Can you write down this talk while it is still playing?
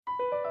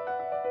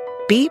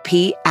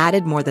BP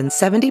added more than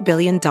 $70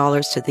 billion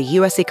to the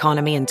U.S.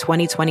 economy in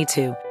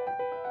 2022.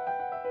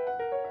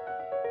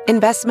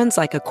 Investments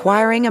like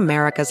acquiring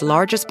America's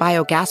largest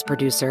biogas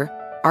producer,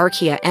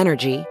 Archaea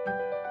Energy,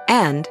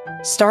 and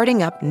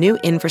starting up new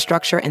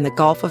infrastructure in the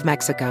Gulf of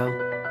Mexico.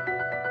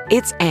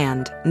 It's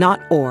and,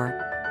 not or.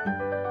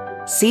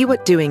 See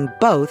what doing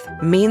both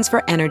means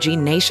for energy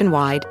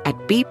nationwide at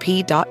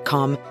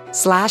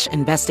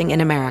bp.com/investing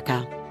in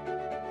America.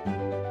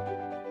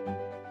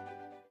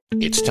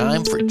 It's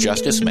time for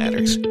Justice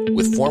Matters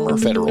with former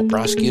federal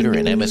prosecutor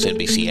and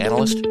MSNBC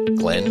analyst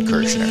Glenn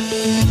Kirshner.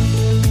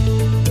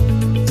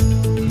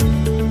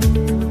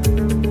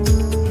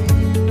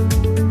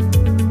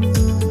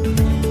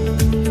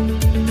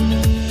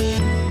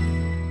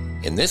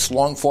 In this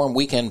long-form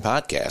weekend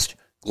podcast,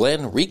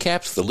 Glenn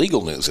recaps the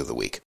legal news of the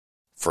week.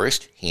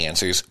 First, he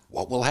answers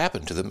what will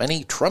happen to the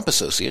many Trump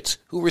associates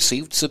who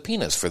received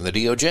subpoenas from the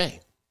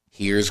DOJ.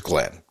 Here's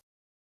Glenn.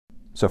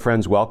 So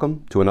friends,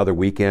 welcome to another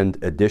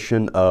weekend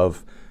edition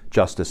of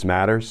Justice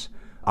Matters.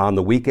 On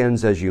the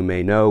weekends, as you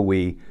may know,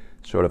 we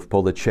sort of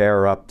pull the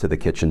chair up to the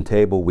kitchen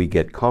table, we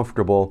get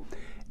comfortable,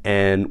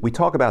 and we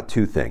talk about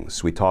two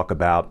things. We talk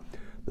about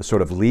the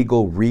sort of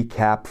legal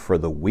recap for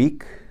the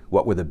week.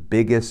 What were the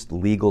biggest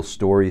legal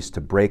stories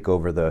to break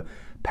over the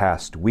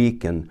past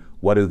week, and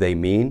what do they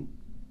mean?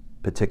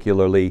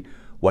 Particularly,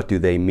 what do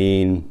they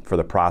mean for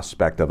the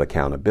prospect of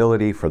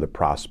accountability, for the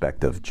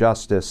prospect of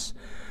justice?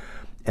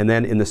 And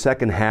then in the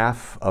second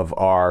half of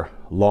our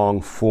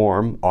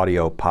long-form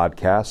audio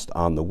podcast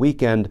on the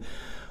weekend,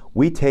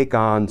 we take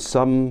on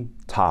some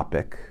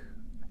topic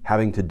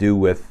having to do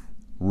with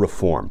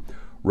reform.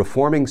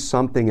 Reforming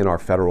something in our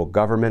federal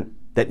government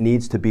that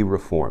needs to be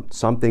reformed,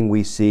 something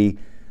we see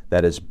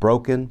that is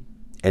broken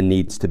and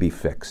needs to be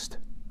fixed.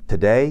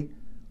 Today,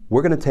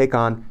 we're going to take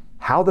on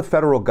how the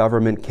federal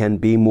government can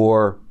be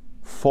more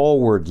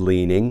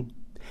forward-leaning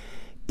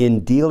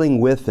in dealing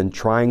with and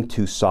trying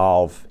to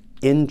solve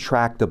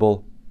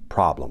intractable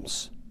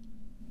problems.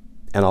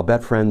 And I'll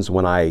bet, friends,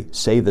 when I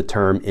say the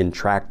term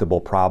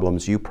intractable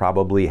problems, you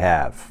probably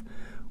have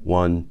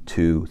 1,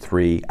 2,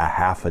 3, a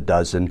half a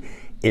dozen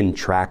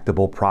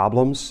intractable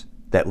problems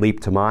that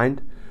leap to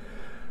mind.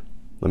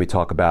 Let me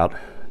talk about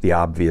the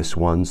obvious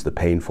ones, the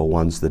painful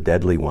ones, the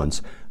deadly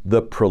ones.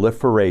 The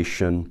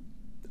proliferation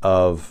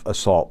of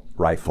assault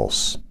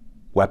rifles,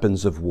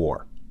 weapons of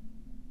war,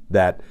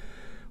 that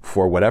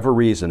for whatever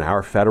reason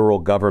our federal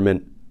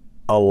government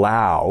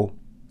allow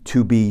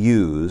to be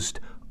used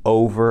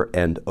over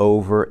and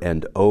over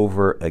and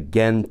over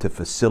again to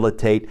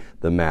facilitate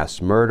the mass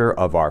murder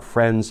of our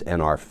friends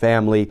and our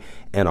family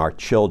and our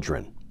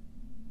children.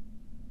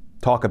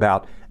 Talk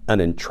about an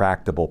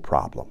intractable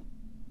problem.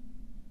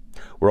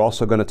 We're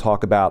also going to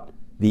talk about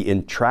the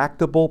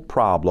intractable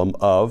problem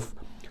of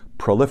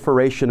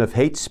proliferation of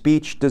hate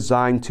speech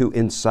designed to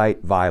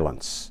incite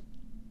violence.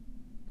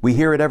 We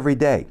hear it every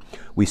day.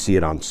 We see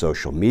it on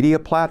social media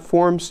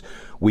platforms.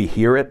 We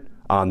hear it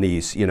on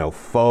these,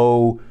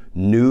 faux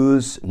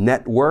news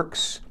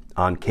networks,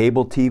 on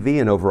cable TV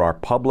and over our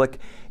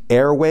public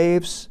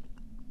airwaves.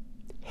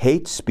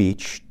 Hate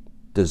speech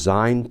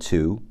designed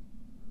to,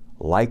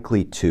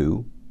 likely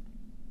to,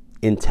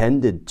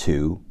 intended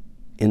to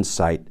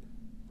incite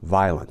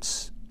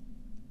violence.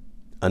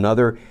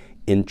 Another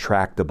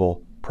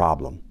intractable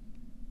problem.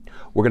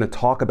 We're going to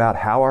talk about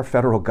how our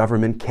federal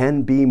government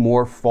can be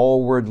more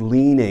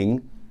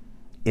forward-leaning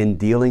in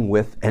dealing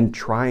with and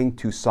trying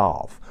to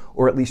solve,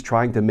 or at least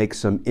trying to make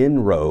some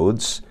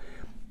inroads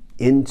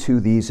into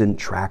these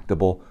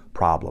intractable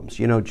problems.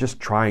 Just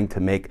trying to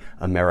make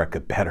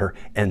America better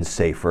and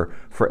safer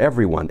for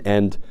everyone.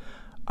 And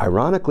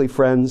ironically,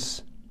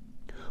 friends,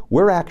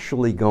 we're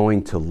actually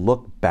going to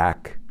look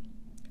back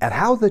at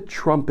how the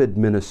Trump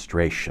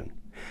administration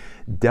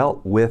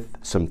dealt with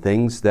some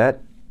things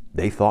that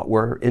they thought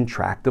were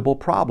intractable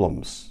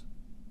problems,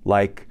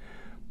 like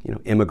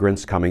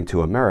immigrants coming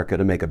to America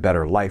to make a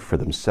better life for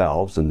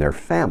themselves and their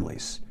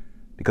families.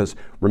 Because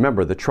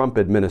remember, the Trump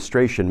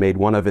administration made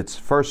one of its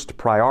first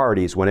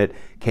priorities when it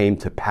came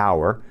to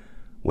power,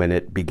 when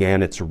it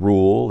began its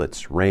rule,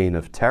 its reign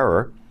of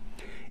terror,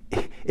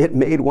 it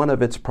made one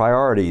of its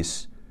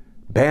priorities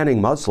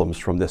banning Muslims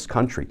from this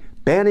country,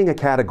 banning a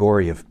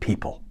category of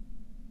people,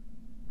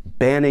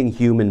 banning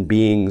human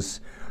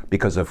beings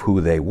because of who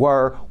they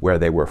were, where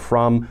they were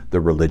from,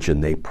 the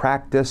religion they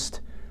practiced.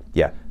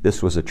 Yeah,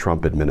 this was a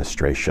Trump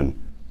administration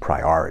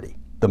priority,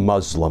 the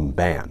Muslim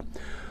ban.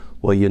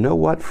 Well, you know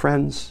what,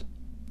 friends?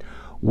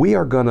 We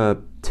are going to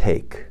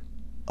take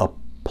a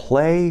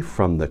play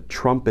from the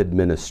Trump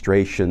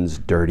administration's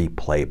dirty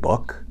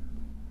playbook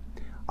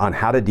on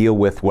how to deal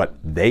with what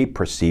they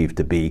perceive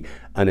to be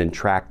an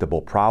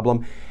intractable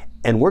problem.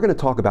 And we're going to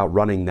talk about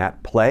running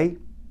that play.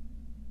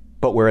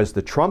 But whereas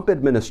the Trump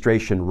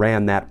administration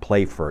ran that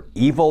play for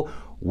evil,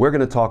 we're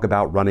going to talk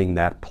about running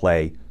that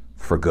play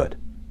for good.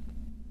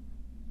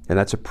 And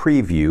that's a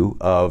preview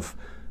of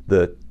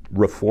the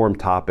reform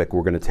topic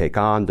we're going to take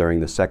on during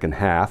the second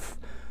half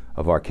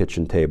of our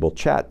kitchen table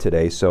chat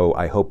today. So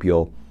I hope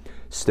you'll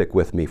stick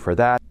with me for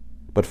that.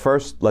 But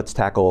first, let's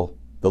tackle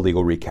the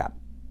legal recap.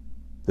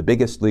 The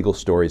biggest legal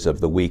stories of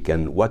the week,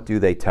 and what do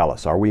they tell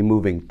us? Are we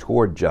moving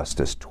toward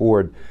justice,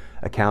 toward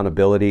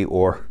accountability,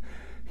 or,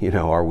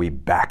 are we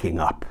backing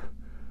up,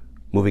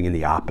 moving in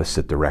the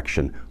opposite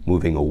direction,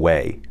 moving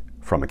away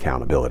from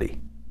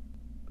accountability?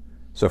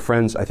 So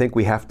friends, I think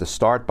we have to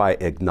start by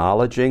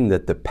acknowledging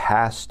that the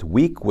past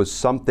week was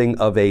something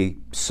of a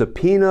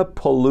subpoena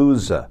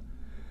palooza.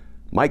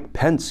 Mike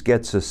Pence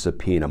gets a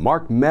subpoena.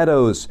 Mark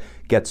Meadows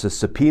gets a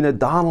subpoena.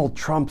 Donald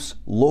Trump's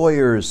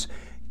lawyers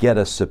get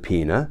a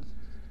subpoena.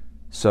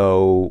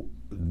 So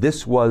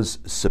this was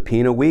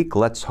subpoena week.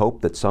 Let's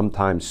hope that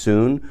sometime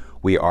soon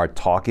we are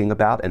talking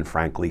about and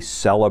frankly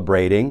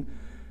celebrating,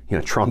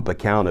 Trump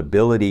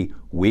Accountability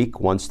Week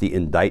once the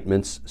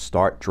indictments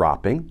start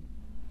dropping.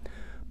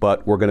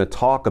 But we're going to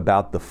talk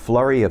about the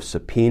flurry of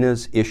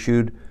subpoenas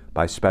issued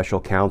by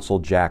Special Counsel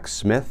Jack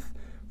Smith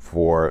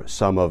for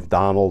some of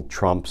Donald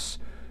Trump's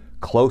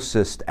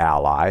closest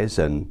allies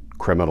and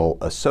criminal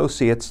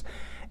associates.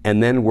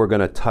 And then we're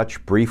going to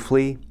touch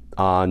briefly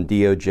on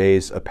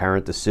DOJ's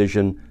apparent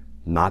decision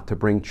not to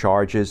bring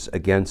charges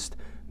against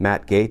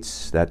Matt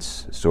Gaetz.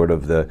 That's sort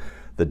of the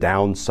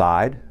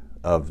downside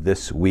of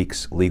this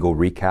week's legal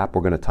recap.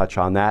 We're going to touch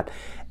on that.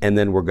 And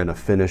then we're going to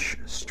finish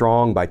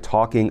strong by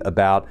talking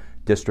about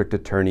District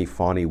Attorney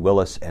Fani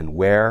Willis and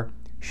where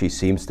she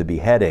seems to be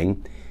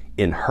heading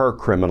in her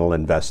criminal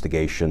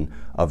investigation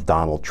of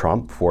Donald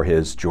Trump for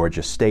his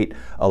Georgia state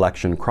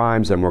election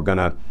crimes. And we're going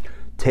to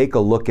take a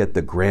look at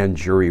the grand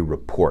jury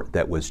report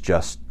that was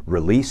just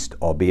released,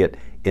 albeit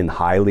in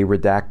highly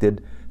redacted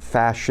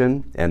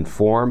fashion and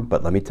form.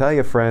 But let me tell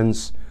you,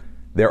 friends,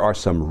 there are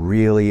some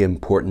really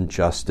important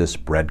justice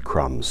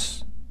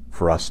breadcrumbs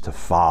for us to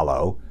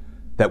follow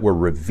that were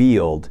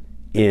revealed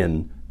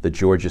in the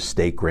Georgia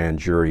State Grand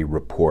Jury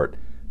report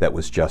that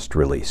was just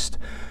released.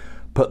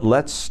 But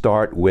let's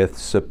start with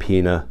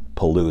subpoena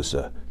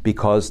palooza,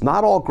 because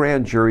not all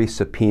grand jury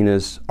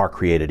subpoenas are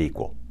created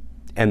equal.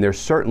 And they're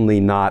certainly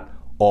not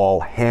all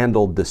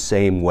handled the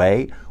same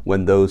way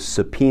when those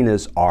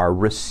subpoenas are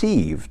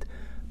received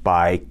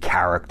by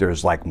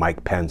characters like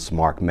Mike Pence,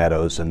 Mark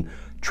Meadows, and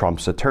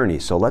Trump's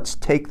attorneys. So let's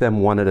take them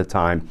one at a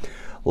time.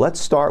 Let's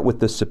start with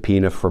the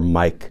subpoena for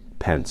Mike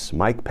Pence.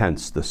 Mike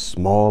Pence, the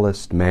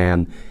smallest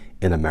man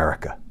in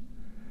America.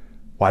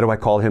 Why do I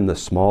call him the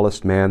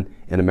smallest man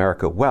in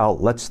America? Well,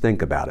 let's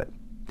think about it.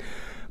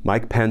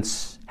 Mike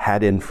Pence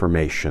had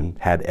information,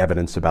 had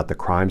evidence about the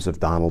crimes of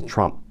Donald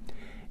Trump.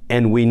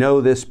 And we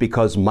know this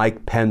because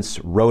Mike Pence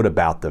wrote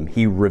about them.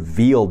 He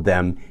revealed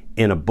them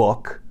in a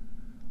book,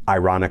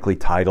 ironically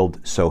titled,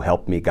 So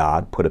Help Me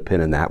God. Put a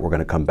pin in that. We're going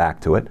to come back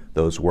to it.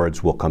 Those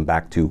words will come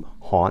back to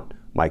haunt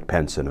Mike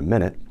Pence in a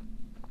minute.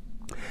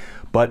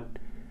 But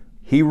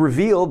he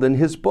revealed in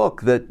his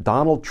book that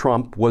Donald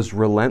Trump was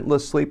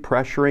relentlessly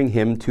pressuring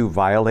him to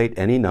violate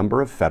any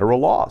number of federal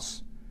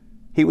laws.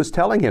 He was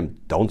telling him,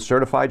 don't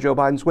certify Joe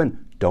Biden's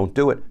win. Don't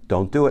do it.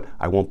 Don't do it.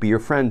 I won't be your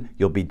friend.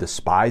 You'll be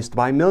despised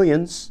by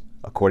millions,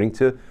 according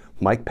to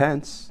Mike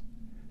Pence.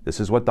 This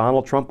is what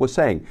Donald Trump was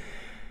saying.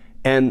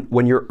 And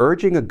when you're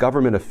urging a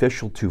government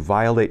official to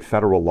violate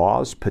federal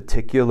laws,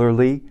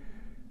 particularly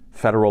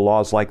federal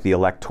laws like the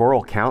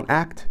Electoral Count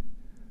Act,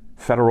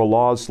 federal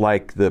laws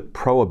like the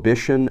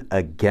prohibition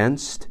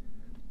against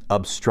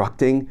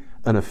obstructing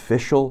an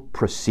official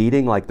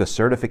proceeding, like the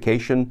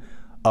certification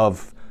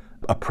of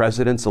a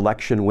president's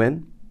election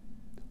win,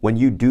 when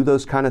you do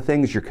those kind of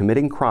things, you're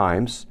committing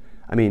crimes.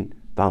 I mean,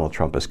 Donald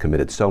Trump has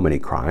committed so many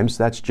crimes.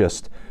 That's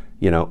just,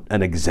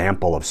 an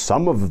example of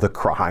some of the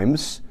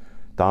crimes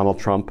Donald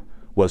Trump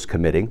was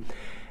committing.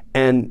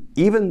 And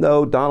even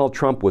though Donald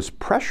Trump was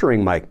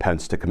pressuring Mike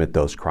Pence to commit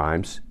those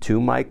crimes, to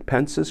Mike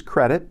Pence's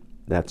credit,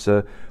 that's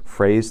a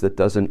phrase that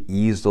doesn't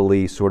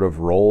easily sort of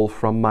roll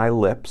from my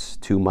lips,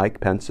 to Mike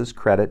Pence's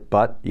credit,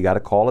 but you got to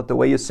call it the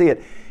way you see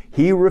it.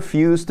 He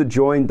refused to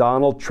join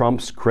Donald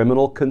Trump's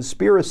criminal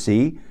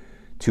conspiracy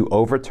to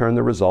overturn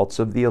the results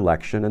of the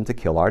election and to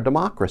kill our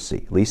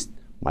democracy. At least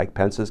Mike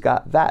Pence has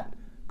got that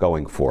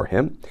going for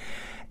him.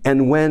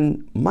 And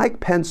when Mike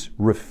Pence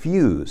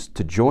refused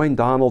to join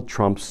Donald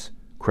Trump's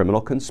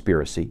criminal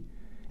conspiracy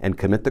and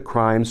commit the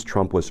crimes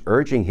Trump was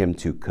urging him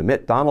to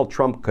commit, Donald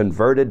Trump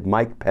converted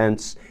Mike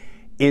Pence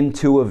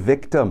into a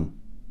victim.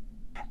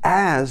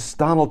 As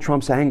Donald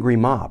Trump's angry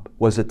mob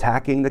was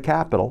attacking the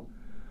Capitol,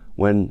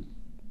 when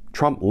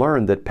Trump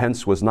learned that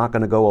Pence was not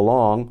going to go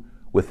along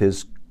with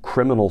his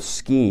criminal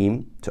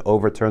scheme to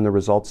overturn the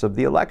results of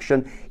the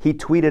election, he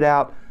tweeted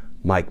out,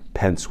 Mike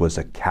Pence was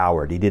a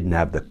coward. He didn't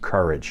have the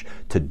courage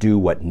to do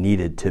what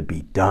needed to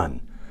be done,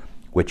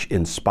 which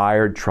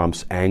inspired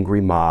Trump's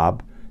angry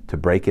mob to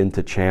break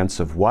into chants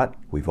of what?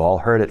 We've all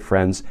heard it,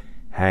 friends.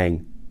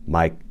 Hang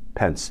Mike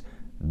Pence.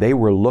 They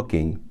were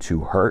looking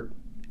to hurt,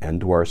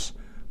 and worse,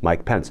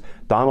 Mike Pence.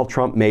 Donald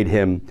Trump made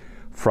him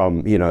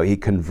he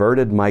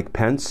converted Mike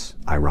Pence,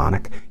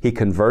 ironic, he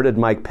converted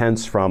Mike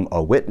Pence from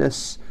a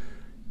witness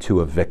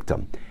to a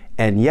victim.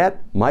 And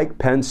yet, Mike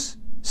Pence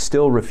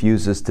still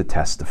refuses to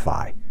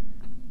testify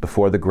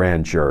before the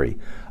grand jury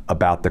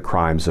about the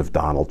crimes of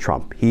Donald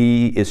Trump.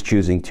 He is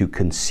choosing to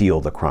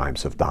conceal the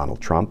crimes of Donald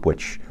Trump,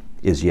 which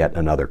is yet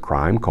another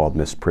crime called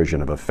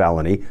misprision of a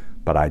felony,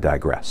 but I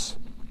digress.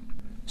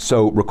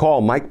 So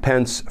recall, Mike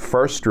Pence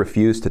first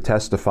refused to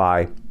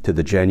testify to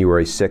the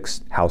January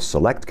 6th House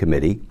Select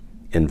Committee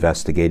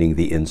investigating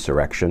the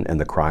insurrection and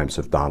the crimes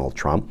of Donald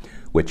Trump,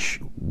 which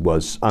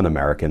was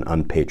un-American,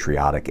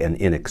 unpatriotic, and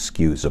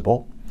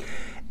inexcusable.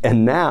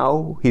 And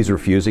now he's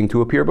refusing to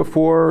appear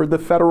before the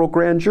federal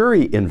grand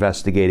jury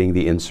investigating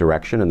the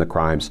insurrection and the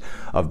crimes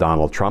of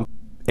Donald Trump.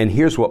 And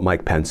here's what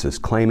Mike Pence is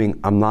claiming.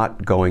 I'm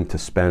not going to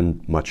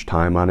spend much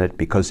time on it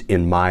because,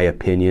 in my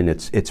opinion,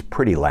 it's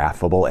pretty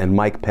laughable. And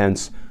Mike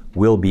Pence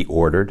will be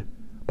ordered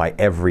by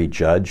every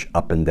judge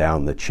up and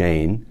down the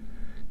chain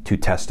to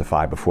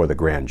testify before the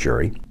grand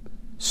jury.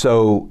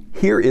 So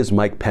here is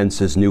Mike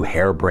Pence's new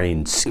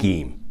harebrained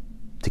scheme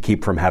to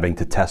keep from having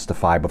to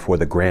testify before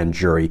the grand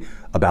jury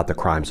about the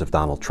crimes of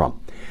Donald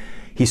Trump.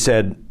 He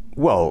said,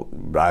 well,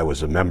 I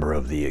was a member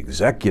of the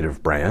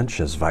executive branch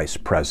as vice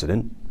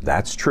president.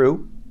 That's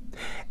true.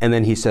 And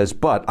then he says,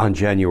 but on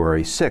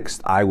January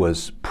 6th, I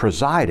was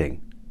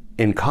presiding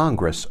in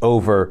Congress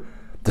over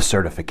the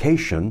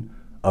certification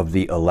of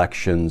the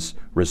election's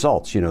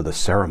results, the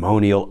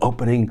ceremonial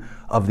opening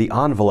of the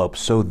envelope.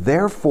 So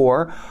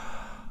therefore,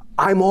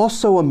 I'm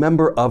also a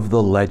member of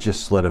the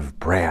legislative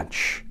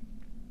branch.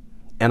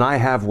 And I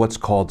have what's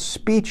called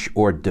speech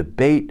or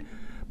debate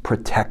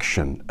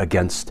protection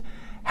against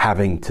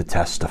having to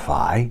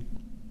testify.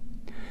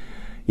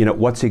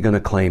 What's he going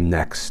to claim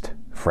next,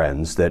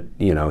 friends? That,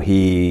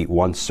 he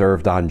once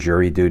served on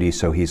jury duty,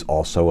 so he's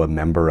also a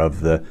member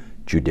of the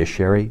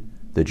judiciary,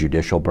 the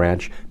judicial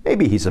branch.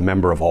 Maybe he's a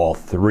member of all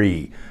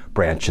three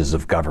branches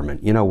of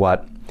government. You know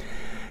what?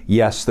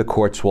 Yes, the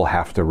courts will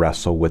have to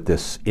wrestle with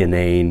this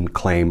inane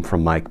claim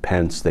from Mike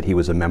Pence that he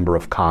was a member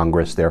of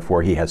Congress,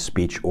 therefore he has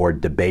speech or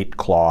debate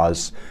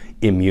clause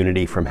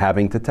immunity from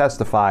having to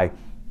testify.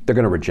 They're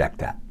going to reject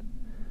that.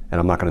 And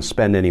I'm not going to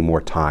spend any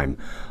more time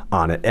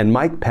on it. And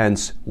Mike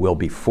Pence will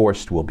be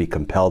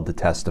compelled to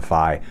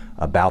testify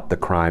about the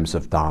crimes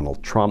of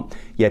Donald Trump,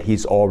 yet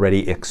he's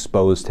already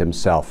exposed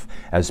himself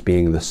as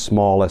being the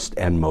smallest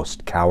and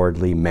most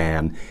cowardly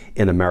man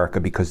in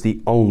America, because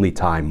the only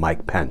time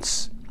Mike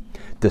Pence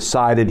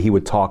decided he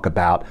would talk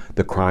about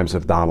the crimes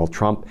of Donald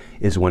Trump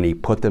is when he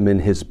put them in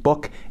his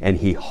book and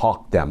he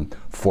hawked them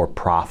for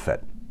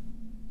profit.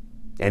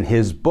 And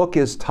his book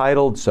is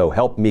titled, So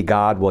Help Me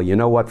God. Well, you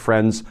know what,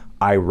 friends?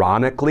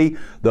 Ironically,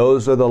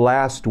 those are the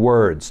last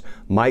words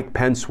Mike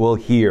Pence will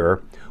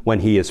hear when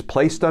he is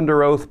placed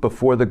under oath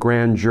before the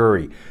grand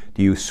jury.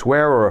 Do you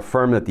swear or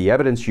affirm that the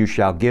evidence you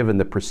shall give in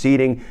the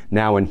proceeding,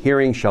 now in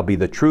hearing, shall be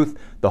the truth,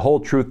 the whole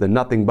truth, and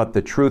nothing but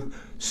the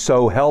truth?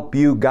 So help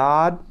you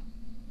God?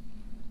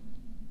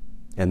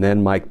 And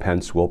then Mike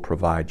Pence will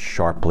provide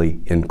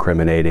sharply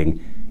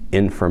incriminating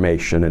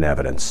information and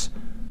evidence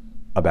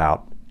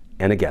about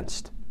and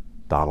against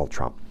Donald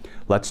Trump.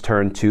 Let's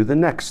turn to the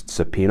next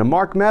subpoena.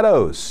 Mark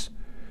Meadows,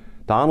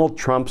 Donald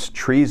Trump's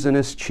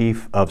treasonous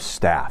chief of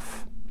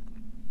staff.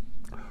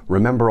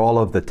 Remember all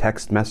of the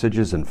text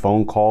messages and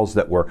phone calls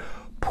that were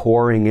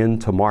pouring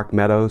into Mark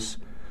Meadows?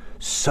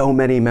 So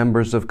many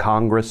members of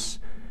Congress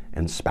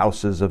and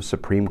spouses of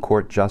Supreme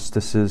Court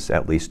justices,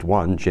 at least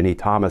one, Ginny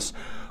Thomas,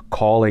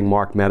 calling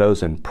Mark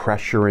Meadows and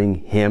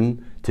pressuring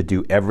him to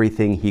do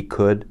everything he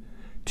could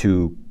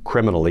to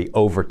criminally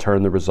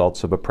overturn the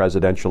results of a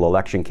presidential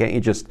election. Can't you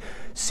just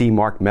see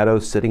Mark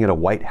Meadows sitting at a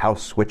White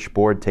House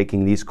switchboard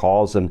taking these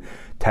calls and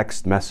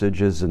text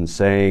messages and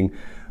saying,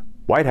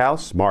 White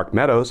House, Mark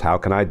Meadows, how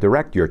can I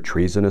direct your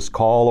treasonous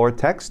call or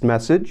text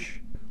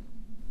message?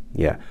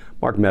 Yeah,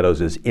 Mark Meadows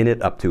is in it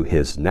up to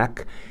his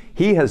neck.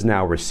 He has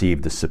now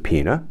received a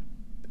subpoena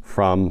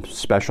from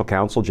special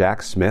counsel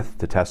Jack Smith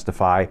to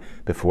testify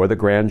before the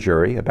grand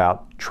jury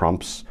about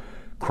Trump's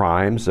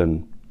crimes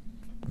and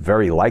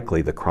very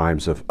likely the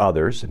crimes of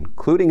others,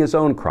 including his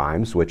own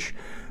crimes, which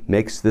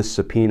makes this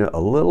subpoena a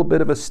little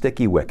bit of a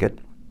sticky wicket.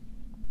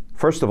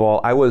 First of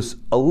all, I was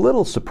a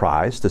little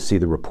surprised to see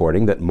the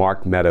reporting that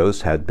Mark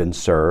Meadows had been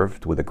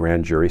served with a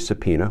grand jury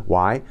subpoena.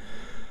 Why?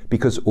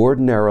 Because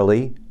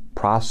ordinarily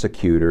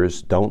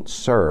prosecutors don't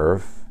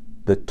serve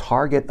the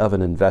target of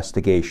an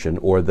investigation,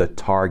 or the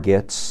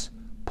targets,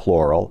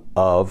 plural,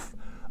 of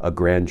a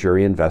grand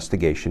jury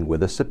investigation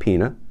with a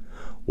subpoena.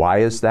 Why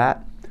is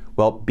that?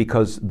 Well,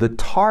 because the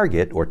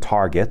target or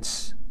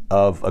targets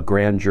of a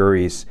grand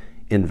jury's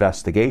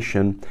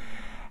investigation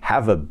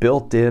have a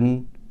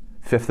built-in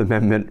Fifth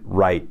Amendment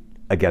right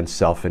against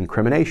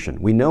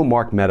self-incrimination. We know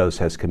Mark Meadows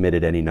has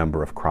committed any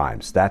number of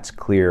crimes. That's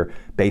clear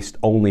based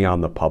only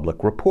on the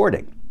public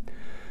reporting.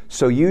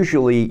 So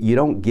usually you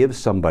don't give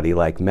somebody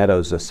like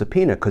Meadows a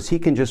subpoena because he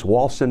can just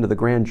waltz into the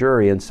grand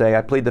jury and say,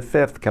 I plead the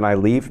fifth, can I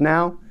leave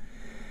now?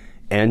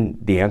 And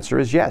the answer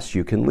is yes,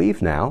 you can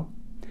leave now.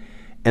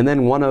 And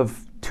then one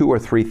of two or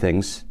three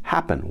things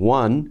happen.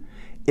 One,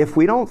 if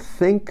we don't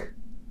think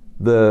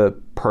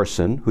the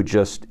person who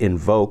just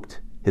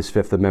invoked his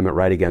Fifth Amendment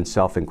right against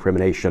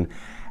self-incrimination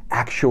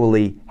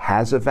actually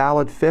has a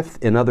valid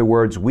fifth, in other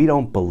words, we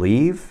don't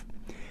believe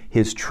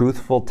his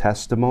truthful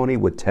testimony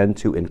would tend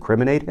to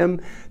incriminate him,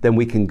 then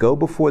we can go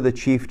before the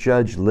chief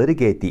judge,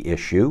 litigate the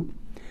issue,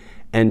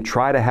 and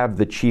try to have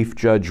the chief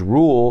judge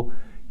rule,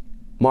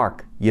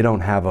 Mark, you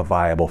don't have a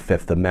viable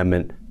Fifth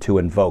Amendment to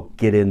invoke.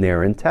 Get in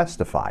there and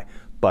testify.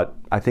 But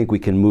I think we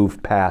can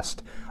move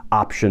past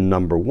option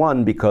number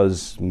one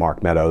because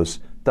Mark Meadows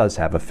does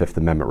have a Fifth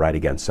Amendment right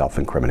against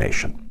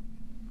self-incrimination.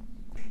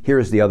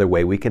 Here's the other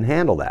way we can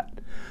handle that.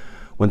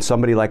 When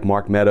somebody like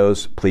Mark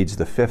Meadows pleads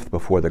the Fifth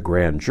before the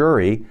grand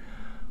jury,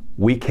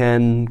 we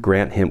can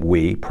grant him,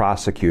 we,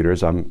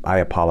 prosecutors, I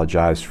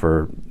apologize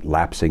for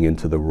lapsing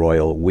into the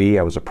royal we.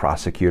 I was a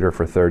prosecutor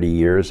for 30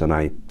 years, and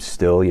I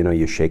still,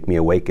 you shake me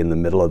awake in the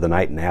middle of the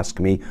night and ask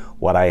me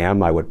what I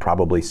am, I would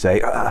probably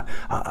say,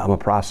 I'm a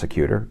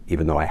prosecutor,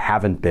 even though I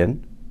haven't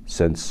been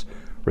since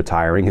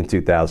retiring in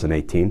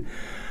 2018.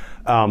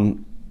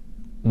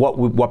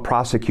 What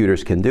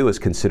prosecutors can do is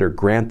consider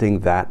granting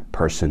that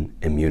person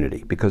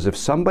immunity. Because if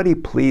somebody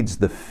pleads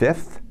the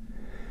Fifth,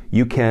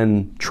 you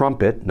can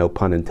trump it, no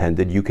pun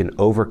intended, you can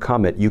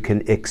overcome it, you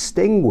can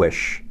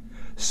extinguish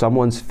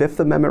someone's Fifth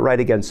Amendment right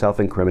against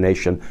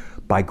self-incrimination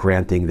by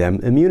granting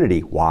them immunity.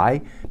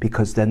 Why?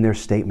 Because then their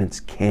statements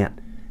can't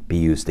be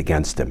used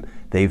against him.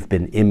 They've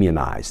been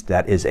immunized.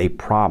 That is a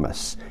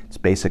promise. It's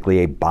basically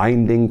a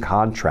binding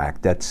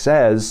contract that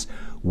says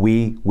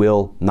we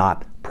will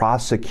not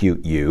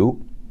prosecute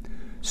you,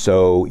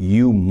 so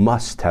you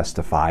must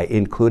testify,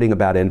 including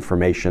about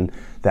information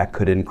that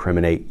could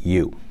incriminate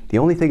you. The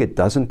only thing it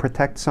doesn't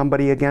protect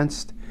somebody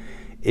against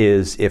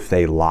is if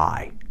they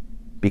lie,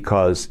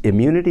 because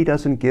immunity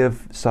doesn't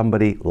give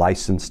somebody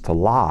license to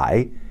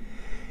lie.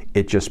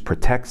 It just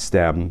protects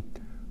them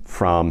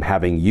from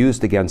having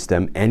used against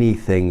them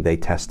anything they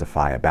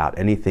testify about,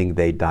 anything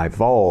they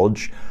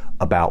divulge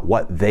about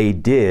what they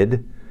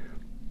did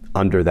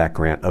under that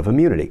grant of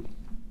immunity.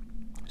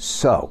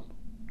 So,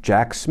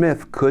 Jack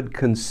Smith could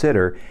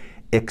consider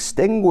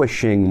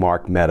extinguishing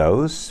Mark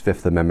Meadows'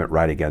 Fifth Amendment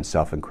right against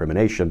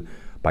self-incrimination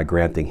by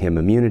granting him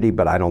immunity,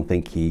 but I don't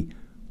think he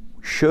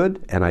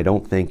should, and I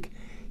don't think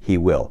he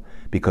will,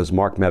 because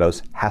Mark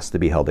Meadows has to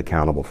be held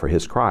accountable for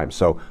his crimes.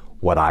 So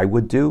what I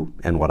would do,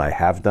 and what I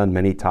have done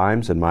many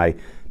times in my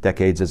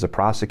decades as a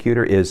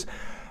prosecutor, is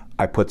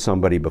I put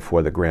somebody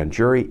before the grand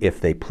jury.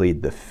 If they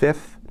plead the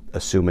Fifth,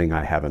 assuming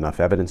I have enough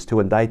evidence to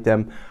indict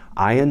them,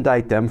 I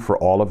indict them for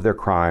all of their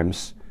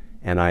crimes,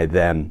 and I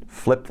then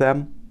flip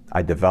them.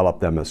 I develop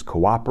them as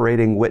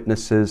cooperating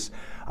witnesses.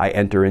 I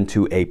enter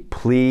into a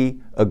plea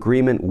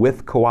agreement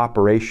with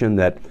cooperation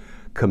that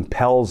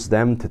compels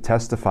them to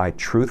testify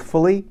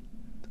truthfully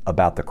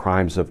about the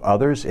crimes of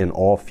others in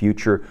all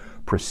future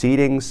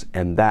proceedings,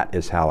 and that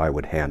is how I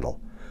would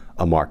handle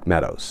a Mark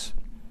Meadows.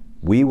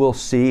 We will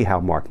see how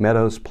Mark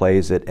Meadows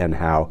plays it and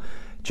how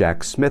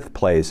Jack Smith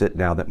plays it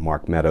now that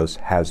Mark Meadows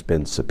has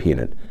been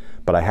subpoenaed.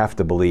 But I have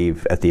to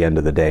believe at the end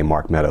of the day,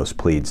 Mark Meadows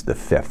pleads the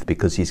Fifth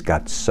because he's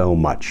got so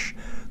much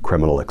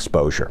criminal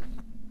exposure.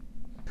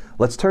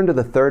 Let's turn to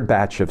the third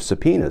batch of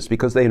subpoenas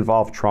because they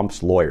involve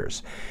Trump's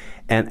lawyers.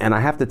 And I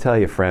have to tell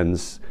you,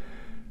 friends,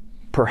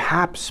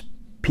 perhaps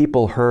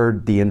people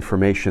heard the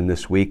information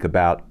this week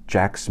about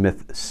Jack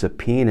Smith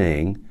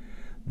subpoenaing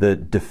the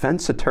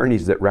defense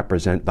attorneys that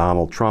represent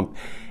Donald Trump,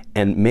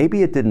 and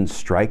maybe it didn't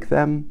strike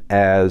them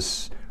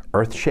as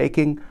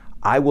earth-shaking.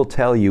 I will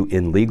tell you,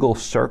 in legal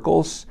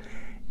circles,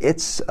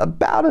 it's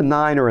about a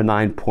 9 or a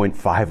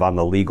 9.5 on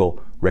the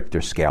legal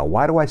Richter scale.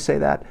 Why do I say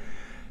that?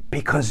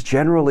 Because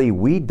generally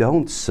we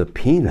don't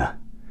subpoena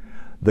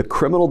the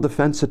criminal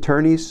defense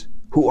attorneys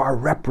who are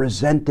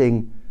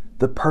representing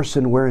the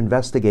person we're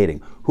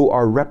investigating, who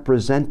are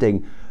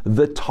representing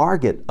the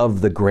target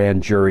of the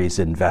grand jury's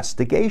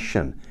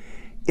investigation.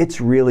 It's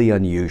really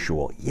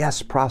unusual.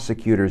 Yes,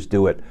 prosecutors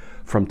do it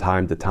from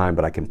time to time,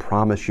 but I can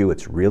promise you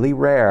it's really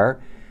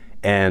rare,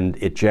 and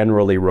it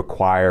generally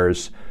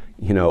requires,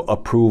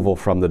 approval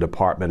from the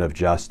Department of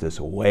Justice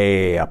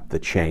way up the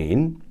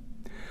chain.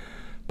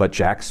 But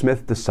Jack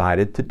Smith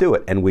decided to do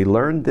it. And we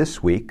learned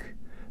this week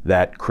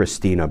that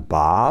Christina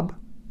Bobb,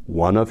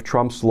 one of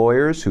Trump's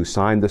lawyers who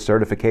signed the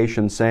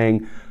certification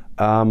saying,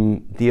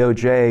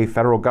 DOJ,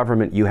 federal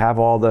government, you have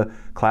all the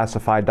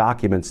classified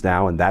documents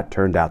now, and that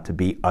turned out to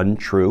be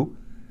untrue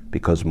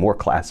because more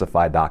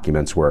classified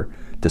documents were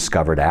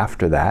discovered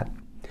after that.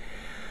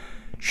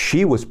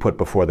 She was put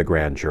before the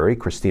grand jury,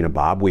 Christina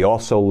Bobb. We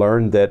also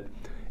learned that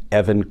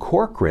Evan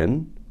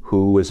Corcoran,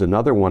 who is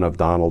another one of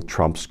Donald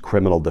Trump's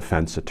criminal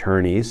defense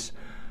attorneys,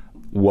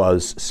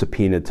 was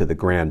subpoenaed to the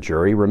grand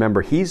jury.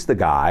 Remember, he's the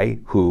guy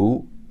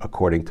who,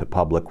 according to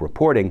public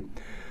reporting,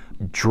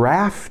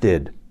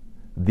 drafted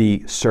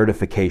the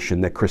certification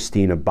that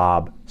Christina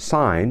Bobb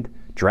signed,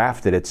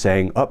 drafted it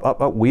saying,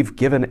 we've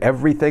given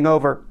everything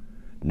over.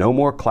 No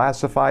more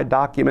classified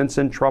documents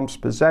in Trump's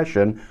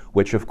possession,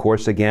 which of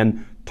course,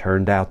 again,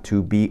 turned out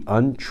to be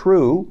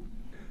untrue.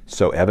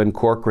 So Evan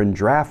Corcoran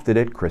drafted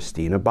it,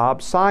 Christina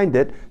Bobb signed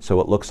it,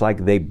 so it looks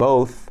like they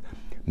both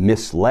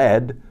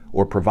misled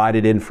or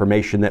provided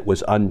information that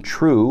was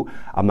untrue.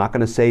 I'm not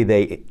going to say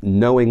they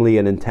knowingly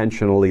and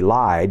intentionally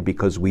lied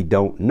because we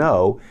don't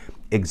know.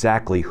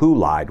 exactly who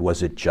lied.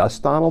 Was it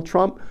just Donald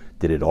Trump?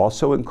 Did it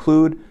also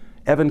include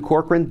Evan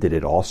Corcoran? Did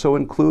it also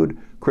include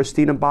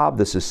Christine and Bob?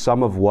 This is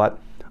some of what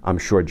I'm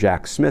sure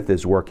Jack Smith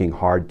is working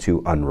hard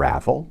to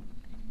unravel.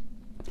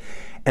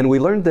 And we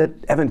learned that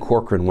Evan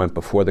Corcoran went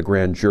before the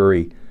grand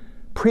jury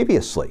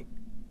previously.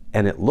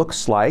 And it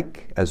looks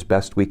like, as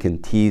best we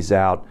can tease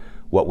out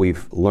what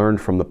we've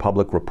learned from the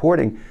public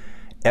reporting,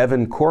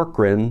 Evan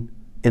Corcoran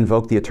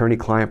invoked the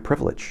attorney-client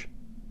privilege,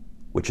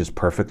 which is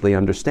perfectly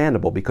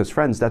understandable because,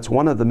 friends, that's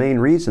one of the main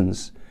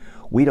reasons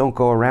we don't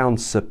go around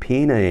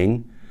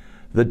subpoenaing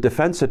the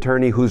defense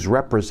attorney who's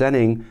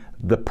representing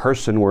the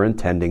person we're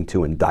intending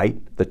to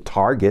indict, the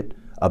target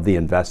of the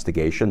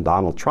investigation,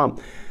 Donald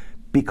Trump,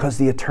 because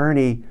the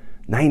attorney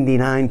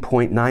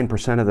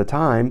 99.9% of the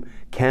time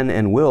can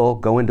and will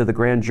go into the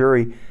grand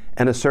jury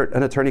and assert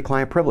an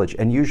attorney-client privilege.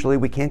 And usually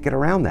we can't get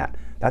around that.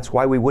 That's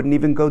why we wouldn't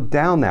even go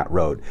down that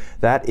road.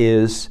 That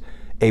is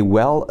a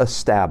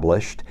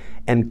well-established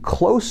and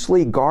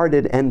closely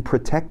guarded and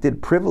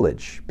protected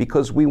privilege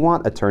because we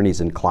want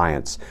attorneys and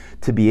clients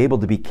to be able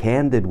to be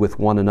candid with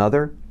one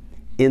another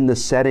in the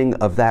setting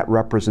of that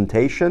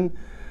representation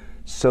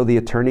so the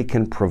attorney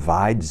can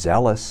provide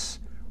zealous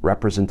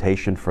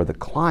representation for the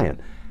client.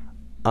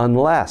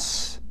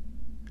 Unless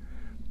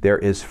there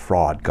is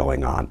fraud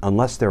going on,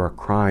 unless there are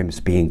crimes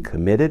being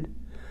committed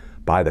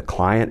by the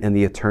client and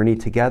the attorney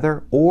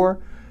together,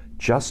 or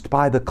just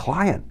by the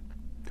client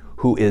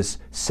who is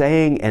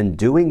saying and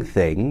doing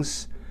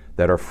things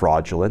that are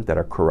fraudulent, that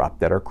are corrupt,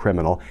 that are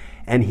criminal,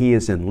 and he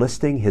is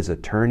enlisting his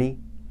attorney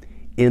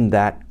in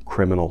that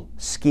criminal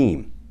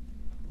scheme.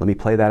 Let me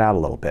play that out a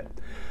little bit.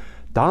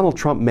 Donald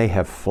Trump may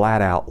have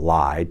flat out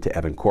lied to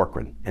Evan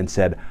Corcoran and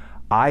said,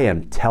 I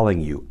am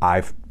telling you,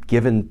 I've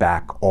given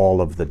back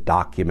all of the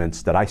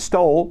documents that I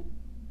stole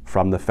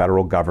from the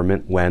federal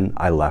government when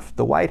I left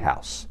the White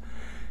House.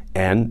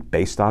 And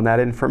based on that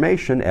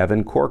information,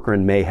 Evan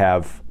Corcoran may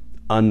have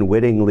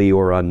unwittingly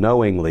or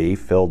unknowingly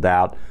filled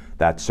out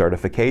that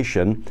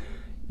certification,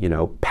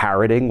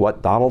 parroting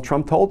what Donald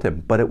Trump told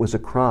him. But it was a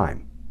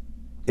crime.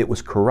 It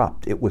was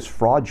corrupt. It was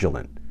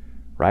fraudulent,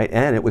 right?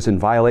 And it was in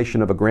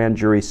violation of a grand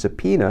jury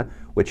subpoena,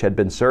 which had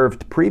been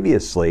served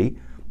previously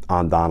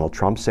on Donald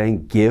Trump,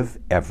 saying, give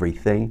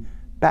everything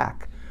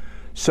back.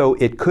 So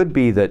it could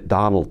be that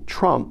Donald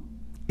Trump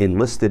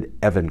enlisted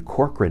Evan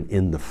Corcoran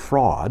in the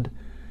fraud,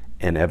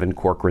 and Evan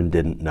Corcoran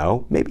didn't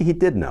know. Maybe he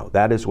did know.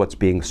 That is what's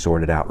being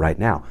sorted out right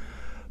now.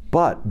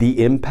 But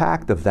the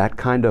impact of that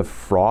kind of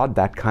fraud,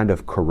 that kind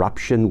of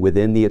corruption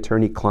within the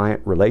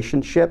attorney-client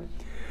relationship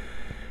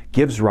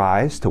gives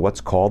rise to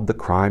what's called the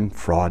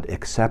crime-fraud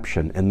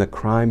exception. And the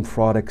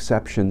crime-fraud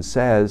exception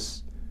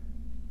says,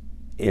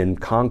 in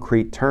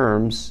concrete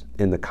terms,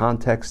 in the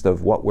context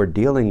of what we're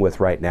dealing with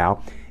right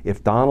now,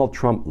 if Donald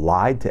Trump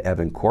lied to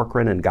Evan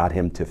Corcoran and got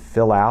him to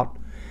fill out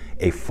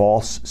a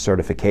false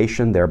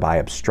certification, thereby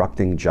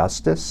obstructing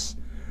justice,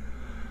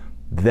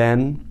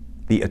 then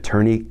the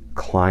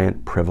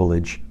attorney-client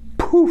privilege,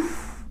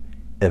 poof,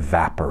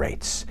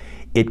 evaporates.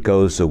 It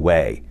goes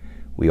away.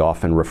 We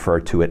often refer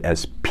to it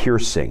as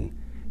piercing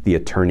the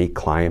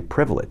attorney-client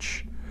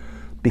privilege,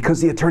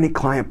 because the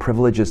attorney-client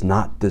privilege is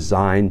not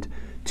designed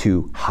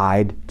to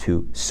hide,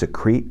 to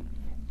secrete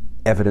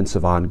evidence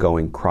of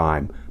ongoing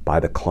crime by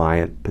the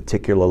client,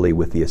 particularly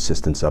with the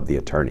assistance of the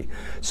attorney.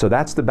 So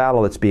that's the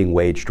battle that's being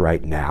waged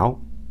right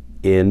now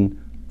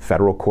in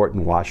federal court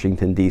in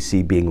Washington,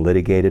 D.C., being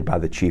litigated by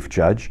the Chief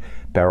Judge,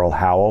 Beryl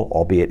Howell,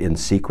 albeit in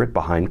secret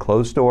behind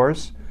closed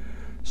doors.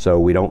 So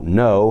we don't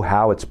know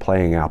how it's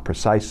playing out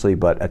precisely,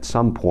 but at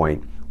some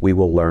point we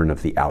will learn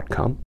of the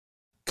outcome.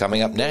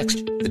 Coming up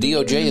next, the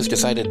DOJ has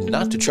decided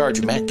not to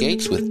charge Matt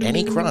Gaetz with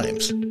any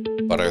crimes.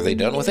 But are they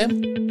done with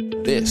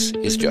him? This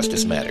is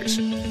Justice Matters.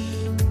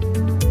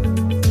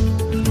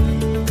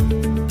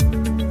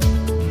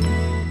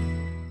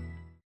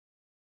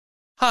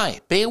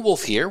 Hi,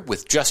 Beowulf here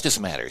with Justice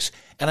Matters,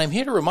 and I'm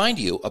here to remind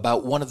you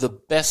about one of the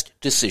best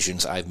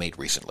decisions I've made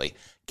recently,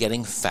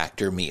 getting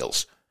Factor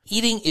meals.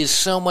 Eating is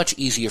so much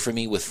easier for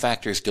me with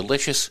Factor's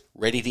delicious,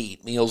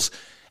 ready-to-eat meals.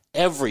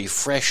 Every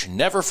fresh,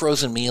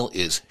 never-frozen meal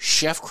is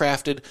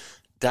chef-crafted,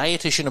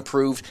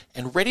 dietitian-approved,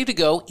 and ready to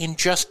go in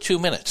just 2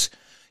 minutes.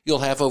 You'll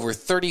have over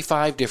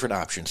 35 different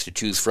options to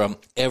choose from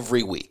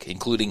every week,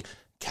 including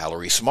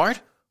Calorie Smart,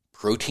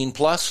 Protein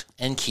Plus,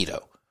 and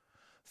Keto.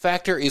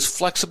 Factor is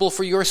flexible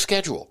for your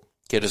schedule.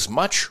 Get as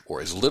much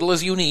or as little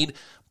as you need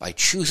by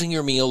choosing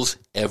your meals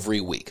every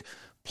week.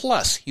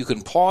 Plus, you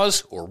can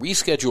pause or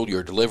reschedule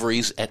your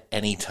deliveries at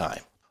any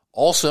time.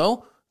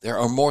 Also, there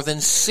are more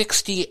than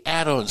 60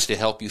 add-ons to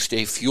help you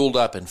stay fueled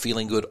up and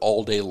feeling good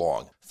all day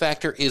long.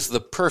 Factor is the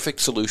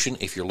perfect solution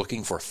if you're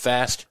looking for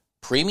fast,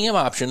 premium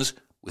options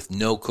with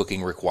no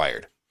cooking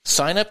required.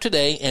 Sign up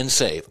today and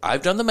save.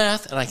 I've done the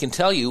math, and I can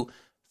tell you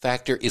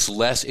Factor is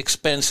less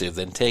expensive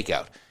than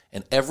takeout,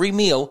 and every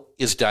meal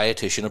is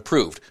dietitian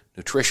approved,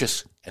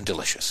 nutritious, and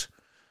delicious.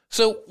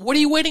 So what are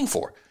you waiting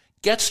for?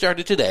 Get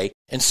started today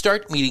and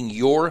start meeting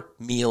your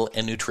meal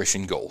and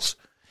nutrition goals.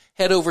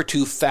 Head over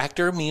to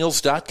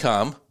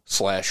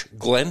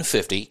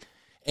factormeals.com/Glenn50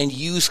 and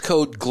use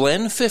code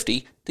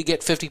GLEN50 to get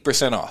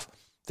 50% off.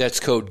 That's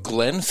code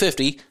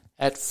GLEN50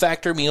 at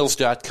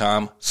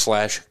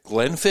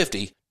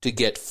factormeals.com/GLEN50 to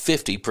get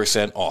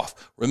 50%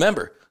 off.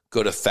 Remember,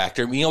 go to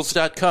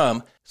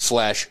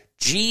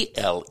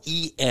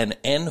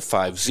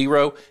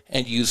factormeals.com/GLENN50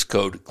 and use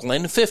code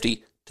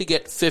GLEN50 to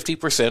get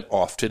 50%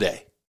 off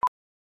today.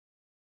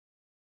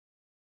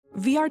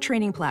 VR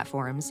training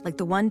platforms, like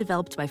the one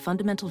developed by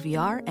Fundamental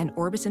VR and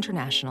Orbis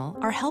International,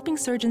 are helping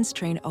surgeons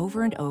train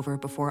over and over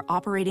before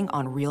operating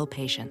on real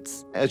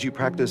patients. As you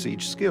practice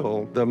each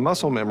skill, the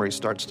muscle memory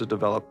starts to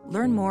develop.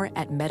 Learn more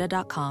at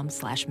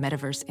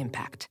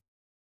meta.com/metaverseimpact.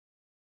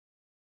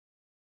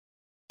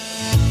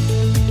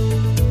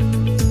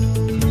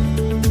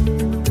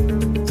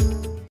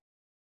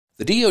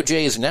 The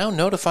DOJ is now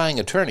notifying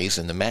attorneys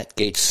in the Matt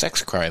Gaetz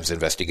sex crimes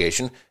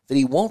investigation that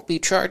he won't be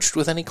charged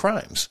with any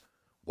crimes.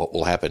 What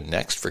will happen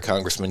next for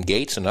Congressman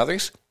Gaetz and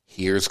others?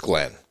 Here's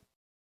Glenn.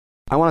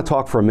 I want to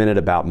talk for a minute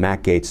about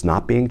Matt Gaetz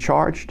not being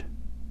charged,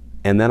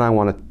 and then I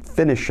want to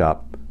finish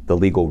up the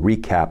legal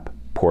recap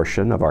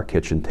portion of our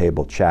kitchen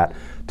table chat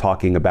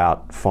talking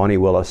about Fani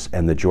Willis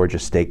and the Georgia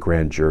State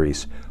Grand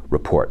Jury's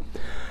report.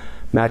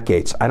 Matt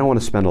Gaetz, I don't want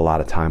to spend a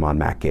lot of time on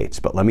Matt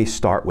Gaetz, but let me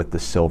start with the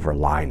silver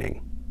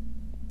lining.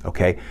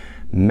 Okay?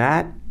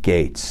 Matt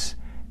Gaetz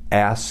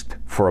asked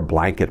for a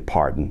blanket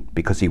pardon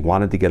because he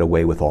wanted to get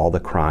away with all the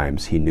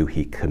crimes he knew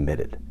he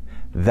committed.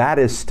 That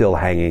is still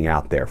hanging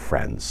out there,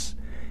 friends.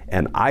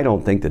 And I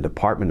don't think the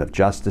Department of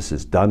Justice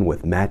is done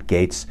with Matt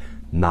Gaetz,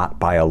 not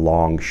by a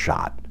long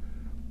shot.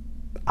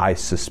 I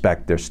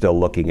suspect they're still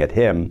looking at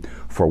him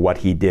for what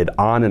he did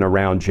on and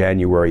around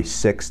January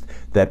 6th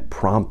that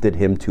prompted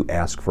him to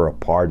ask for a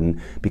pardon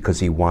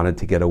because he wanted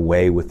to get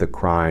away with the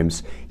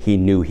crimes he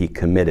knew he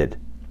committed.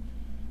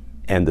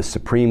 And the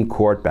Supreme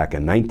Court back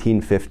in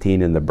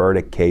 1915 in the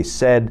Burdick case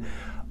said,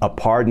 a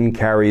pardon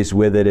carries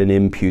with it an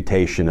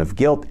imputation of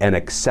guilt, and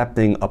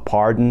accepting a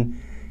pardon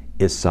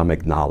is some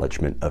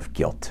acknowledgement of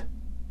guilt.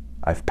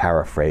 I've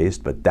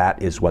paraphrased, but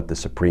that is what the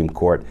Supreme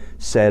Court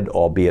said,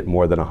 albeit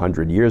more than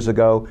 100 years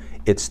ago.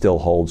 It still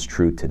holds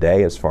true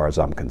today as far as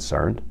I'm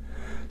concerned.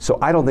 So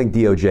I don't think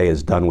DOJ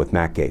is done with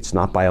Matt Gaetz,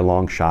 not by a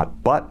long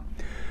shot, but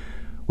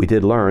we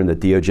did learn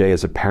that DOJ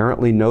is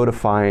apparently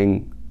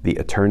notifying the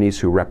attorneys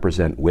who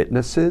represent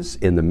witnesses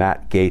in the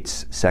Matt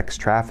Gaetz sex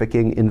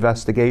trafficking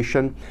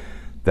investigation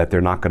that they're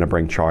not going to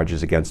bring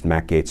charges against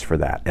Matt Gaetz for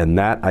that. And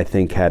that, I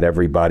think, had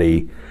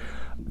everybody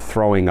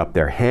throwing up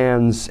their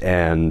hands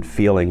and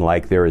feeling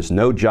like there is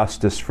no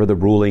justice for the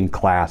ruling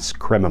class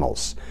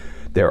criminals.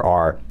 There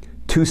are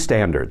two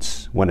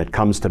standards when it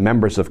comes to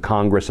members of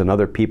Congress and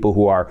other people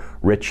who are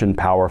rich and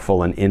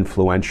powerful and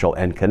influential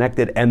and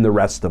connected, and the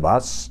rest of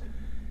us.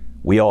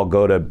 We all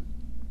go to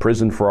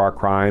prison for our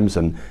crimes,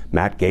 and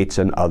Matt Gaetz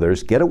and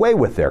others get away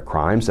with their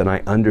crimes, and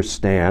I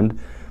understand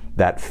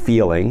that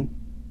feeling.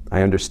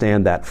 I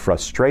understand that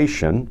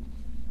frustration.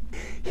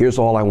 Here's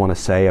all I want to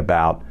say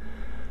about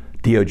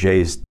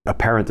DOJ's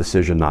apparent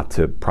decision not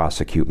to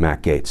prosecute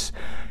Matt Gaetz.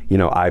 You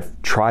know,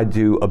 I've tried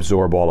to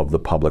absorb all of the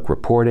public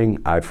reporting.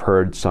 I've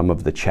heard some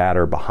of the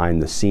chatter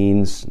behind the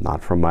scenes,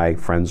 not from my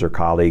friends or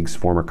colleagues,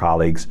 former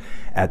colleagues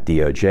at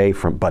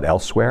DOJ, but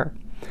elsewhere,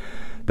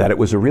 that it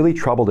was a really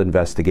troubled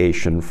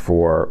investigation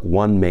for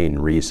one main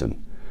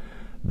reason.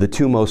 The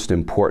two most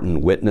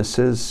important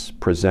witnesses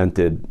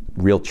presented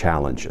real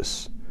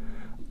challenges.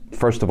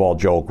 First of all,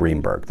 Joel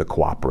Greenberg, the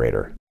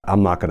cooperator.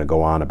 I'm not going to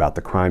go on about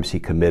the crimes he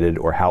committed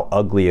or how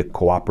ugly a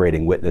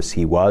cooperating witness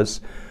he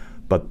was,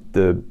 but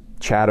the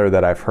chatter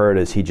that I've heard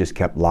is he just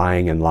kept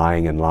lying and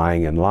lying and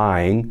lying and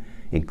lying,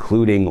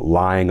 including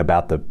lying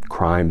about the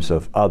crimes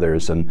of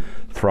others and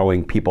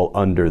throwing people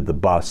under the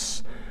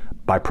bus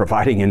by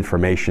providing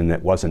information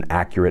that wasn't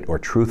accurate or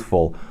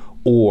truthful,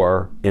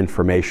 or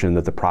information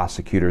that the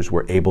prosecutors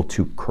were able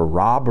to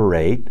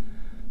corroborate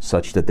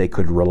such that they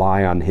could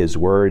rely on his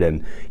word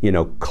and,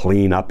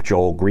 clean up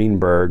Joel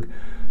Greenberg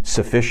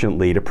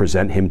sufficiently to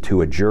present him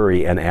to a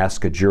jury and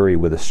ask a jury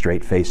with a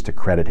straight face to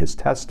credit his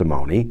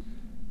testimony.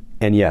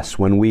 And yes,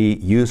 when we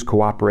use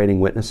cooperating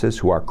witnesses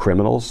who are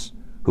criminals,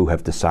 who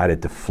have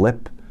decided to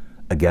flip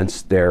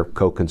against their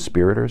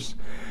co-conspirators,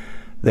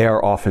 they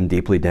are often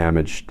deeply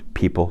damaged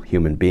people,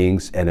 human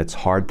beings, and it's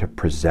hard to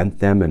present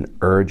them and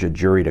urge a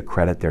jury to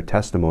credit their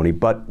testimony,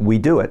 but we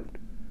do it.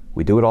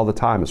 We do it all the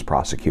time as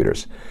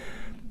prosecutors.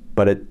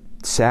 But it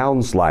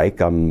sounds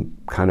like, I'm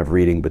kind of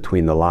reading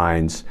between the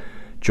lines,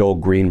 Joel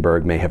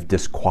Greenberg may have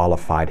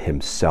disqualified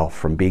himself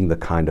from being the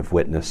kind of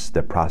witness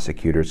that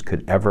prosecutors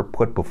could ever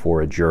put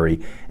before a jury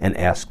and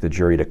ask the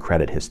jury to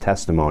credit his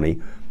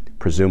testimony,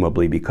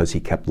 presumably because he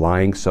kept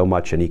lying so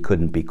much and he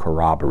couldn't be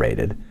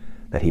corroborated,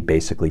 that he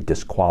basically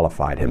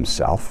disqualified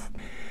himself.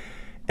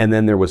 And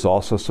then there was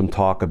also some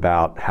talk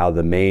about how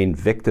the main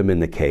victim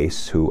in the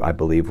case, who I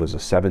believe was a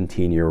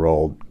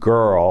 17-year-old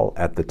girl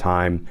at the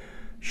time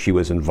she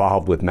was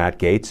involved with Matt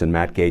Gaetz, and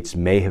Matt Gaetz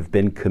may have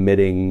been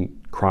committing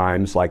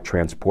crimes like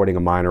transporting a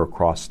minor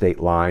across state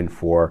line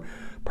for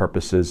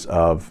purposes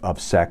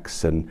of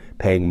sex and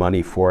paying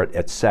money for it,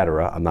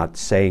 etc. I'm not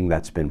saying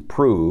that's been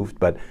proved,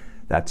 but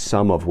That's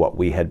some of what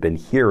we had been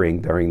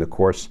hearing during the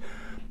course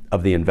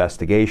of the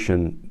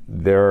investigation.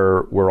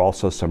 There were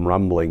also some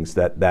rumblings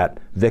that that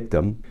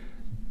victim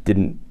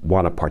didn't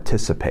want to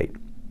participate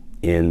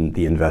in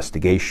the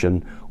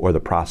investigation or the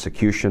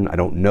prosecution. I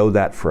don't know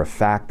that for a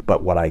fact,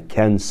 but what I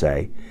can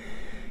say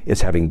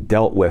is, having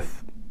dealt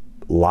with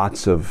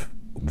lots of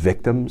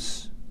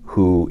victims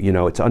who,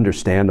 it's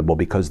understandable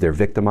because they're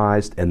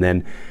victimized and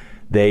then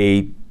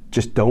they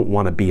just don't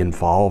want to be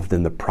involved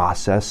in the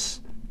process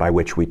by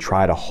which we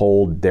try to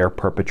hold their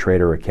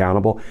perpetrator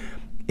accountable.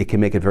 It can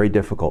make it very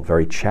difficult,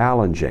 very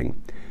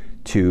challenging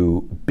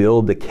to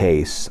build a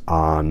case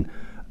on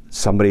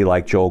somebody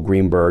like Joel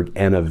Greenberg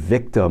and a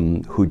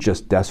victim who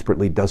just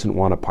desperately doesn't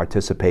want to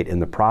participate in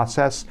the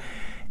process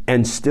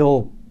and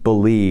still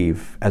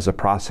believe as a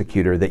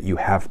prosecutor that you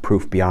have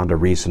proof beyond a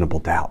reasonable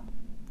doubt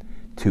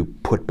to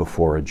put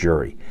before a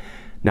jury.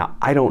 Now,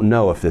 I don't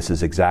know if this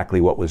is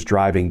exactly what was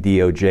driving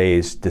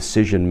DOJ's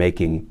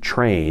decision-making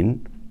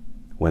train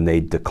when they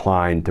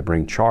declined to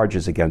bring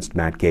charges against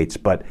Matt Gaetz,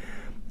 but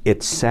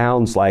it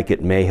sounds like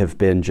it may have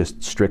been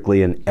just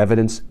strictly an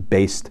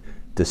evidence-based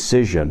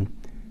decision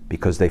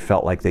because they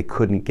felt like they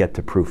couldn't get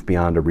to proof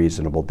beyond a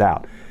reasonable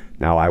doubt.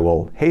 Now, I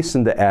will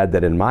hasten to add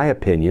that in my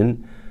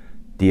opinion,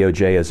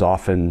 DOJ is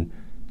often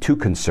too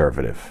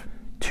conservative,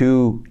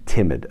 too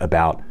timid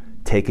about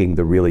taking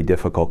the really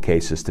difficult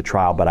cases to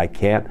trial, but I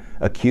can't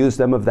accuse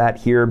them of that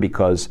here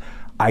because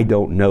I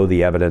don't know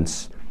the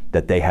evidence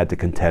that they had to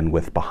contend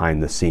with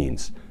behind the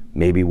scenes.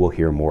 Maybe we'll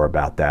hear more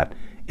about that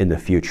in the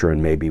future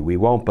and maybe we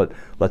won't, but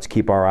let's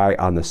keep our eye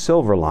on the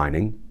silver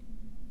lining.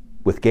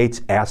 With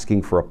Gaetz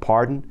asking for a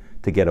pardon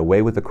to get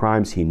away with the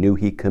crimes he knew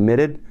he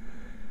committed,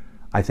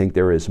 I think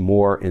there is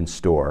more in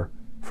store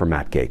for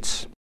Matt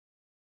Gaetz.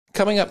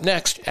 Coming up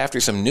next,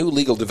 after some new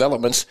legal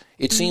developments,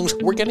 it seems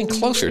we're getting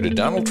closer to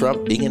Donald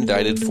Trump being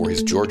indicted for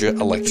his Georgia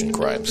election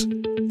crimes.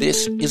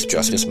 This is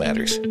Justice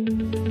Matters.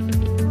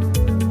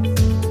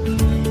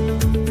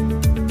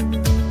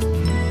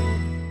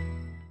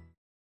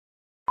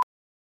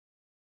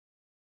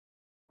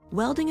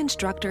 Welding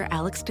instructor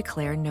Alex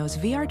DeClaire knows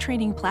VR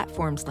training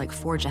platforms like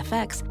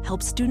ForgeFX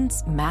help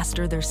students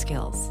master their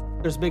skills.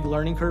 There's a big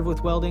learning curve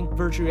with welding.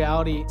 Virtual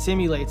reality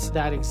simulates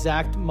that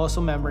exact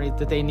muscle memory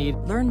that they need.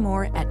 Learn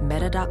more at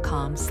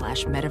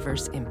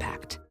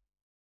meta.com/metaverseimpact.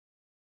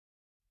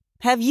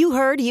 Have you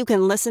heard you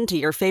can listen to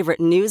your favorite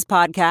news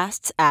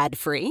podcasts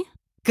ad-free?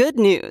 Good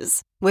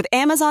news. With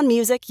Amazon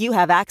Music, you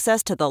have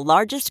access to the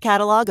largest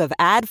catalog of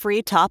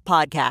ad-free top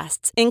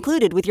podcasts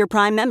included with your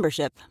Prime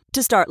membership.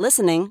 To start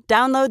listening,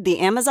 download the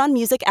Amazon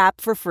Music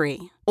app for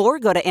free or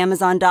go to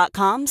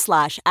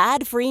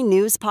amazon.com/ad-free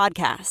news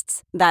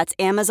podcasts. That's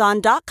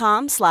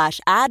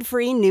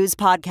amazon.com/ad-free news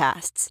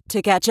podcasts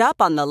to catch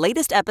up on the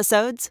latest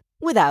episodes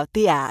without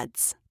the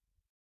ads.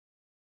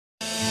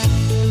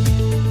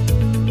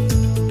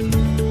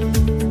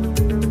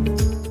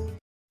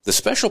 The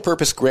special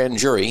purpose grand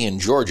jury in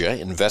Georgia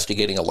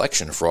investigating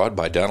election fraud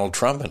by Donald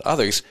Trump and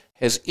others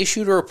has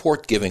issued a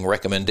report giving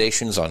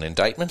recommendations on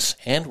indictments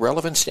and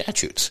relevant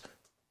statutes.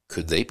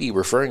 Could they be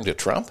referring to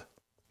Trump?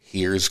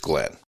 Here's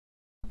Glenn.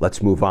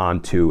 Let's move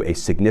on to a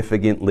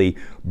significantly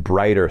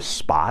brighter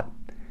spot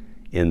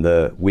in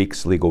the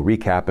week's legal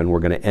recap, and we're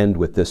going to end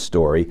with this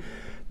story.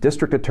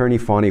 District Attorney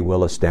Fani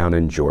Willis down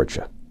in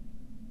Georgia.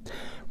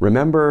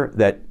 Remember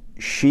that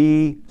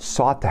she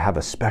sought to have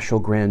a special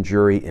grand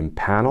jury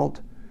impaneled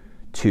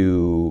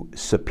to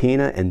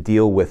subpoena and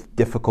deal with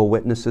difficult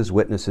witnesses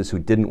who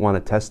didn't want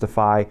to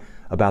testify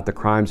about the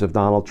crimes of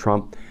Donald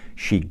Trump.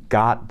 She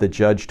got the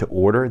judge to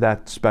order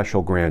that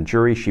special grand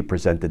jury. She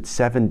presented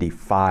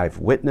 75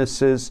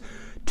 witnesses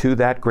to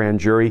that grand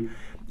jury,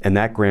 and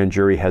that grand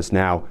jury has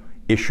now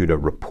issued a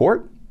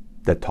report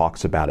that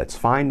talks about its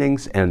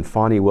findings, and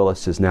Fani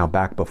Willis is now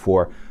back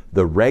before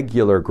the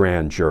regular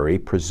grand jury,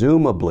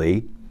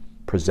 presumably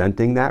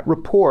presenting that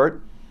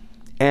report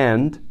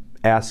and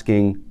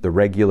asking the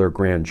regular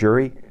grand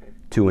jury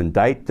to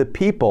indict the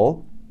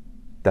people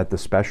that the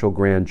special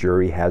grand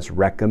jury has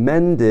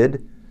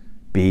recommended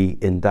be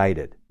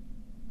indicted.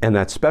 And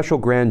that special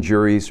grand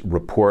jury's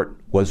report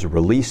was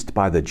released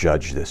by the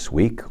judge this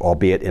week,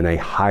 albeit in a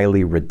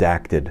highly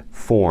redacted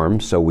form,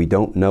 so we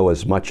don't know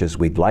as much as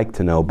we'd like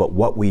to know, but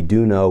what we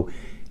do know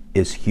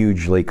is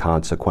hugely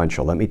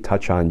consequential. Let me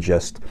touch on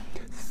just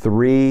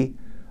 3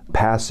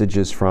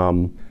 passages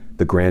from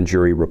the grand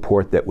jury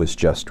report that was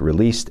just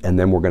released, and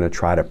then we're going to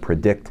try to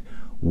predict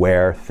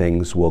where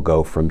things will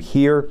go from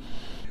here.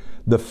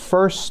 The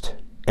first,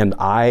 and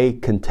I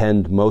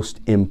contend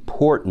most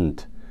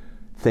important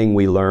thing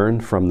we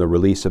learned from the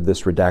release of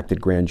this redacted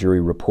grand jury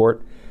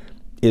report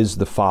is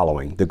the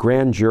following. The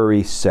grand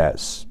jury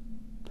says,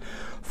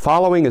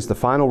 "Following is the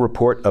final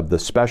report of the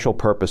special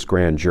purpose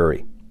grand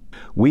jury.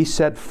 We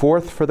set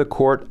forth for the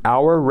court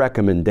our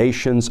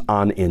recommendations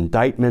on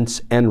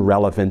indictments and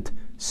relevant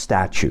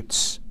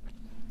statutes."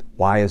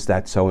 Why is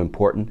that so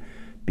important?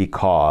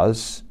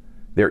 Because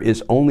there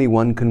is only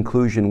one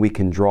conclusion we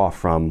can draw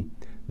from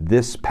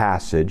this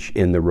passage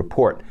in the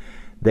report.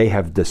 They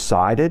have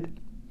decided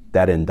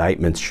that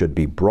indictments should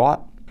be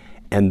brought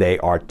and they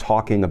are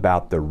talking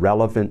about the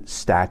relevant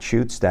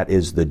statutes, that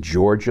is the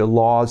Georgia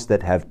laws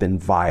that have been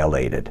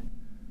violated.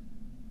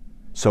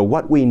 So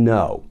what we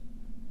know,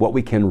 what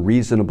we can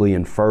reasonably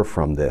infer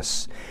from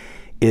this,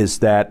 is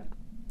that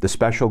the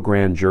special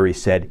grand jury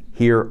said,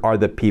 here are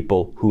the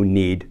people who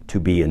need to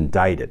be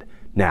indicted.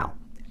 Now,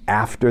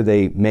 after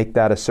they make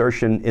that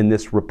assertion in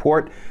this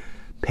report,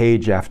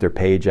 page after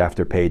page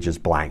after page is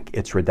blank.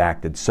 It's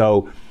redacted.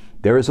 So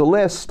there is a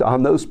list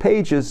on those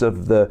pages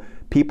of the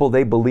people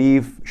they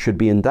believe should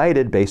be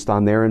indicted based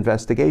on their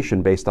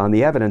investigation, based on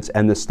the evidence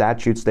and the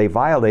statutes they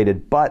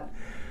violated, but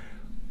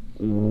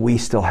we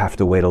still have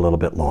to wait a little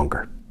bit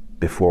longer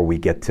before we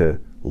get to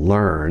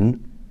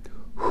learn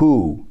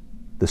who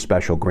the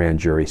special grand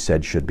jury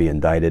said should be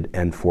indicted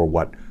and for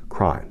what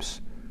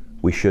crimes.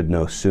 We should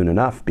know soon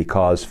enough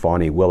because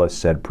Fani Willis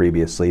said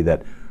previously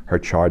that her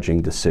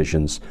charging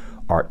decisions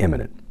are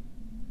imminent.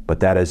 But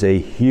that is a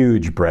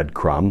huge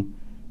breadcrumb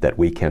that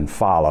we can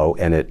follow,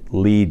 and it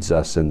leads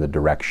us in the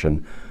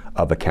direction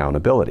of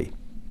accountability.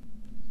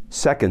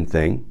 Second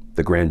thing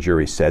the grand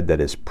jury said that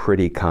is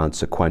pretty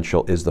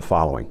consequential is the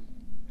following.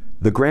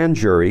 The grand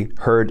jury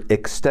heard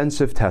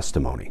extensive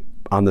testimony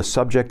on the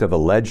subject of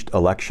alleged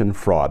election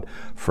fraud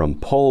from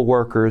poll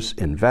workers,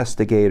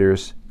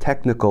 investigators,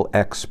 technical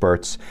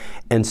experts,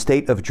 and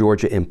state of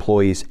Georgia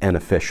employees and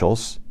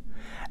officials,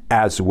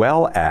 as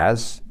well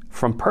as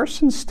from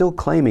persons still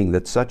claiming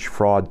that such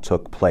fraud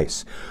took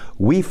place.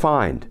 We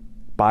find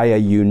by a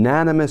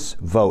unanimous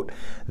vote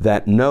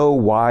that no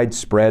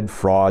widespread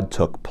fraud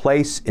took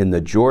place in the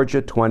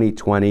Georgia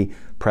 2020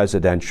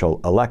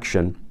 presidential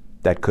election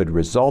that could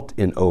result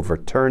in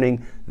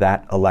overturning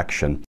that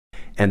election.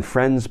 And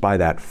friends, by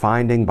that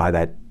finding, by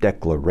that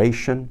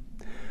declaration,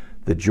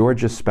 the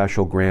Georgia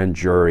Special Grand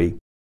Jury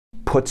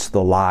puts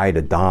the lie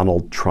to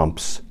Donald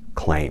Trump's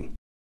claim,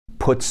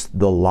 puts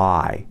the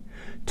lie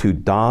to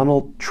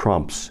Donald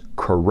Trump's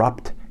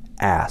corrupt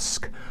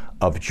ask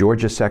of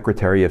Georgia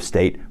Secretary of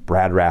State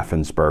Brad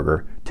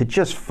Raffensperger to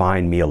just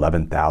find me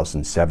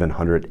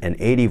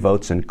 11,780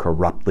 votes and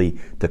corruptly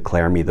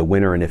declare me the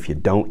winner, and if you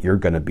don't, you're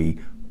going to be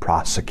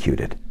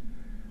prosecuted.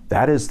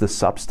 That is the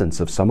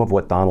substance of some of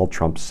what Donald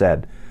Trump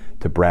said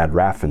to Brad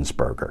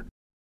Raffensperger.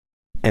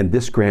 And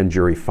this grand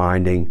jury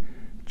finding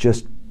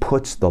just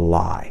puts the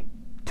lie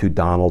to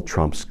Donald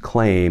Trump's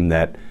claim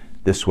that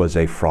this was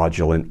a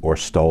fraudulent or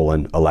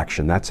stolen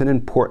election. That's an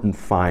important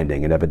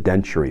finding, an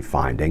evidentiary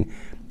finding,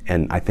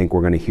 and I think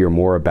we're going to hear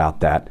more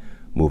about that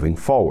moving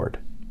forward.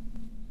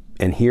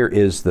 And here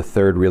is the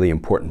third really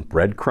important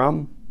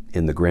breadcrumb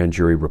in the grand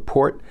jury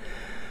report.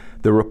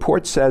 The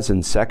report says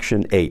in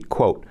Section 8,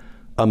 quote,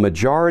 "A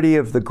majority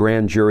of the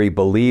grand jury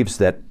believes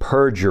that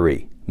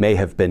perjury may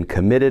have been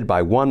committed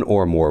by one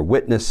or more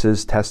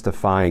witnesses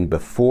testifying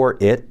before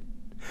it.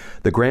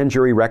 The grand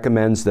jury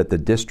recommends that the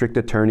district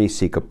attorney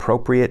seek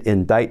appropriate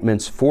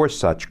indictments for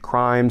such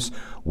crimes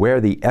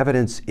where the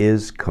evidence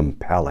is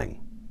compelling."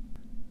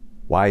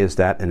 Why is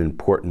that an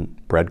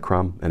important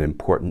breadcrumb, an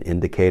important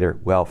indicator?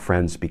 Well,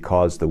 friends,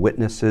 because the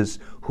witnesses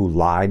who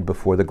lied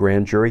before the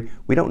grand jury,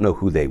 we don't know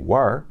who they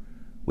were.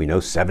 We know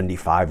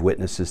 75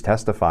 witnesses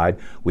testified.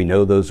 We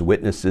know those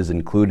witnesses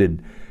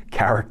included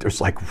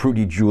characters like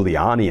Rudy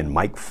Giuliani and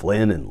Mike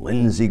Flynn and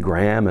Lindsey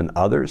Graham and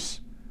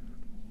others.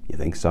 You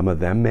think some of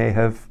them may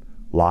have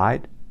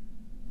lied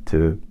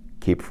to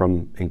keep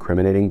from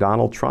incriminating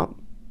Donald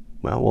Trump?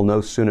 Well, we'll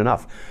know soon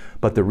enough.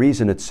 But the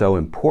reason it's so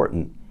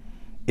important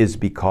is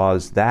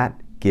because that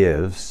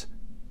gives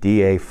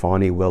DA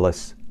Fani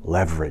Willis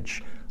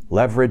leverage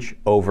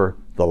over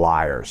the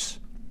liars.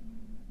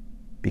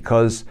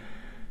 Because,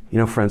 you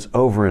know, friends,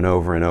 over and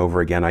over and over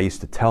again, I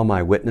used to tell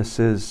my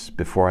witnesses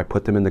before I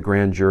put them in the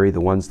grand jury,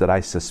 the ones that I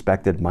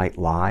suspected might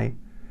lie.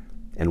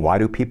 And why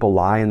do people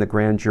lie in the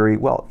grand jury?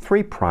 Well,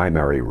 three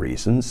primary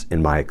reasons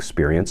in my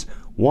experience.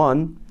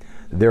 One,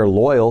 they're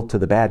loyal to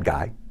the bad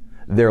guy.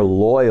 They're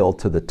loyal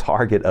to the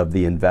target of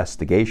the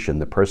investigation,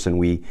 the person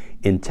we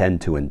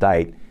intend to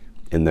indict.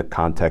 In the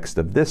context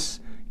of this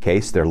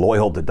case, they're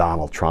loyal to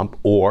Donald Trump,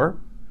 or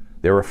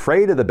they're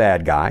afraid of the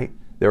bad guy.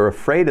 They're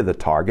afraid of the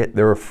target.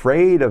 They're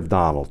afraid of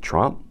Donald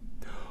Trump.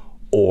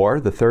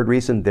 Or the third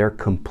reason, they're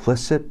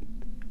complicit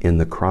in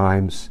the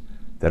crimes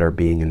that are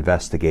being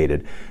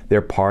investigated.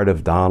 They're part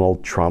of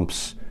Donald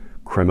Trump's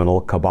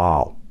criminal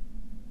cabal,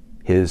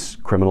 his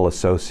criminal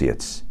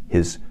associates,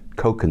 his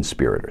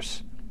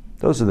co-conspirators.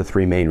 Those are the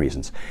three main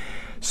reasons.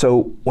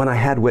 So when I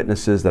had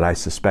witnesses that I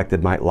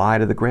suspected might lie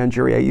to the grand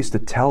jury, I used to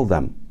tell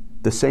them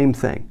the same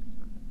thing.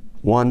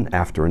 One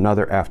after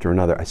another after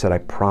another. I said, I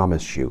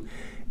promise you,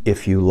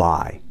 if you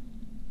lie,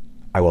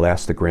 I will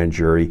ask the grand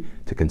jury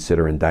to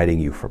consider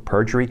indicting you for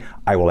perjury.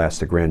 I will ask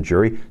the grand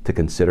jury to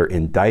consider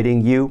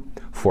indicting you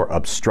for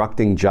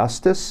obstructing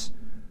justice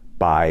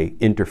by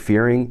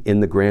interfering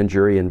in the grand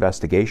jury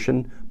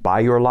investigation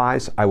by your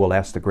lies. I will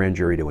ask the grand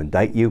jury to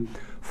indict you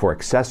for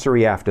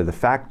accessory after the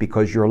fact,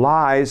 because your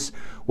lies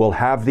will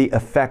have the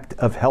effect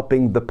of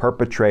helping the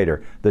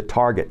perpetrator, the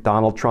target,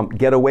 Donald Trump,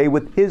 get away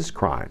with his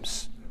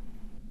crimes.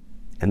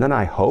 And then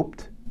I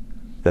hoped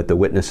that the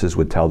witnesses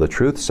would tell the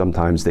truth.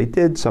 Sometimes they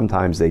did,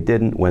 sometimes they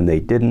didn't. When they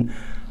didn't,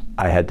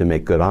 I had to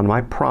make good on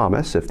my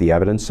promise. If the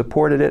evidence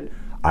supported it,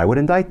 I would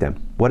indict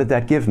them. What did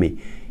that give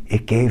me?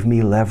 It gave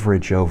me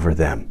leverage over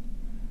them.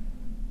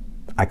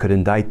 I could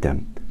indict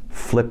them,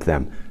 flip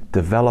them,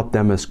 develop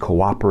them as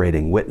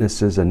cooperating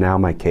witnesses, and now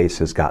my case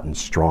has gotten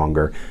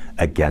stronger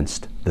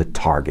against the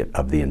target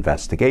of the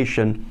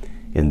investigation.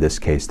 In this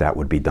case, that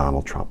would be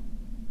Donald Trump.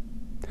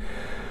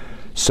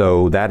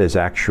 So that is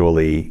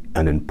actually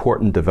an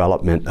important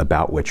development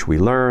about which we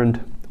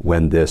learned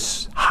when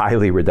this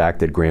highly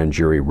redacted grand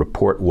jury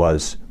report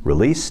was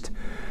released.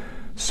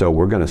 So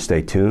we're going to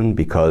stay tuned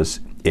because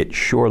it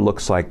sure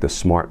looks like the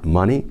smart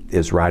money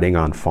is riding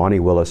on Fani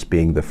Willis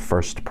being the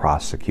first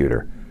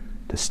prosecutor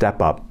to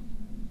step up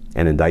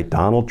and indict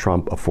Donald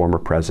Trump, a former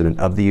president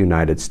of the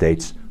United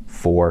States,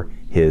 for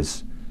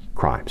his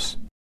crimes.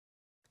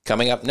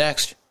 Coming up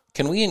next,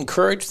 can we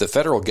encourage the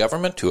federal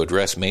government to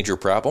address major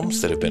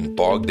problems that have been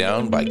bogged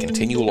down by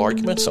continual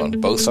arguments on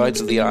both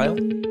sides of the aisle?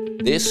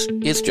 This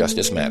is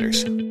Justice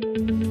Matters.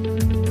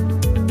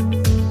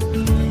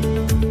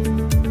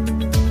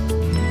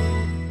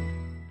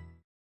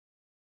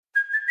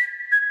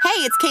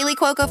 Hey, it's Kaylee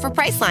Cuoco for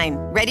Priceline.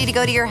 Ready to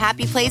go to your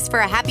happy place for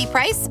a happy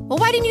price? Well,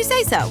 why didn't you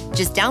say so?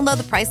 Just download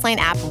the Priceline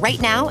app right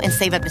now and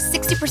save up to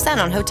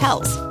 60% on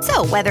hotels.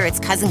 So whether it's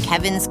Cousin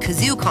Kevin's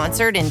Kazoo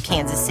Concert in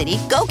Kansas City,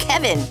 go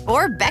Kevin,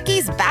 or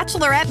Becky's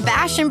Bachelorette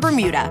Bash in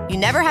Bermuda, you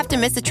never have to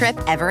miss a trip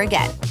ever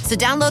again. So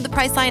download the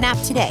Priceline app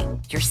today.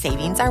 Your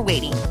savings are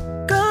waiting.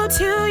 Go to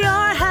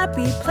your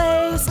happy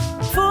place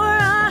for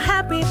a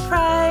happy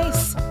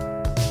price.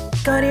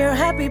 Go to your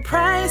happy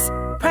price,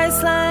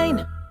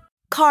 Priceline.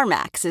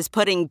 CarMax is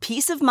putting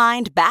peace of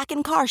mind back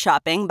in car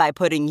shopping by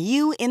putting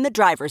you in the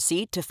driver's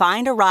seat to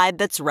find a ride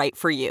that's right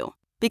for you.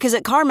 Because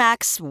at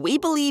CarMax, we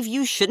believe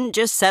you shouldn't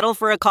just settle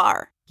for a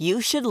car. You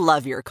should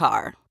love your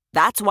car.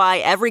 That's why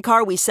every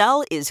car we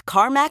sell is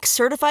CarMax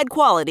certified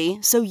quality,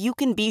 so you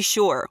can be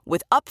sure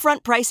with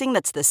upfront pricing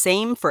that's the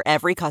same for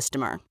every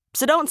customer.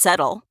 So don't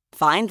settle.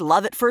 Find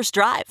love at first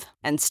drive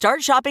and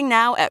start shopping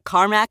now at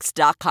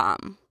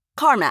CarMax.com.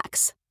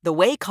 CarMax, the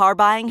way car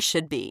buying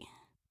should be.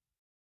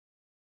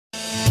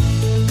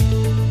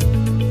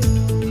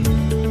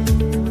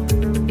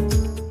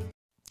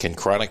 Can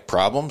chronic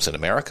problems in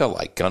America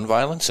like gun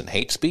violence and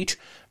hate speech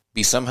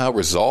be somehow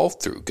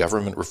resolved through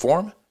government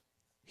reform?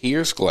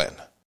 Here's Glenn.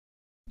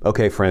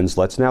 Okay, friends,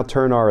 let's now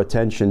turn our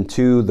attention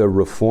to the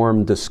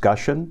reform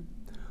discussion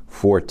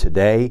for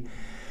today.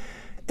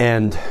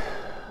 And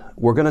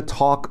we're going to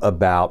talk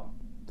about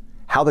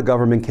how the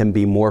government can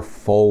be more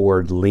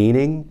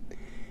forward-leaning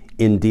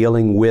in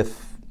dealing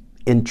with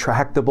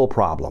intractable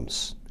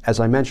problems.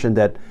 As I mentioned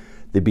at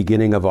the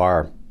beginning of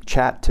our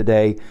chat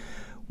today,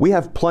 we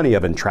have plenty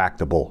of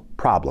intractable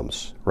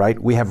problems, right?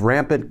 We have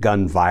rampant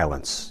gun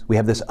violence. We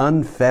have this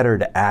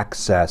unfettered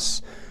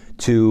access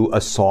to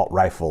assault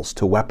rifles,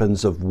 to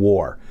weapons of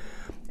war.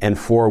 And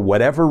for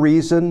whatever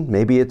reason,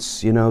 maybe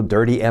it's,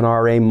 dirty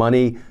NRA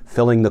money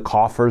filling the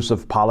coffers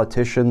of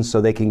politicians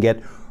so they can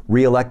get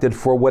reelected.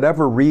 For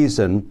whatever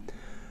reason,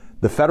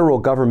 the federal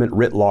government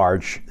writ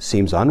large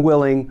seems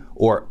unwilling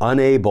or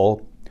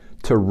unable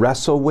to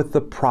wrestle with the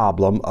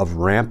problem of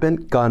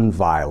rampant gun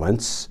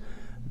violence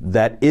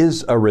that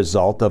is a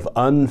result of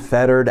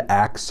unfettered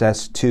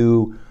access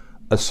to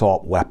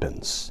assault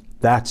weapons.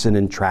 That's an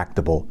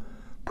intractable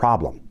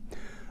problem.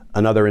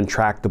 Another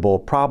intractable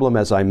problem,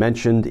 as I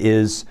mentioned,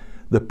 is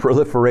the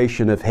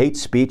proliferation of hate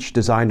speech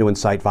designed to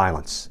incite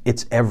violence.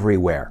 It's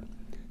everywhere.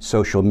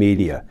 Social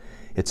media.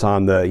 It's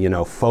on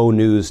the, faux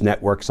news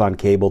networks on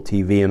cable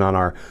TV and on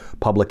our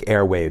public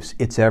airwaves.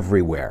 It's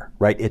everywhere,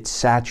 right? It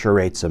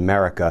saturates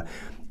America,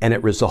 and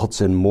it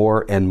results in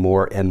more and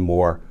more and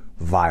more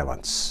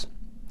violence.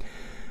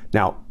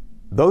 Now,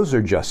 those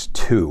are just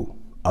two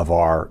of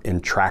our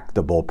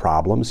intractable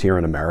problems here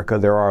in America.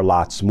 There are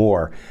lots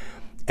more.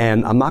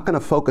 And I'm not going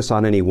to focus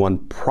on any one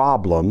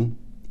problem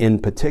in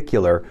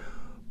particular,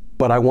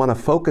 but I want to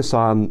focus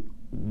on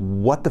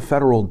what the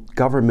federal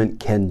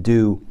government can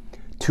do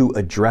to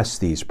address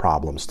these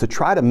problems, to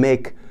try to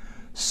make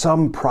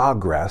some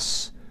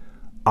progress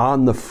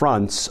on the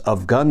fronts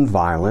of gun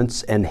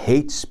violence and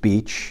hate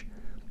speech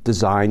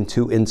designed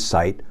to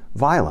incite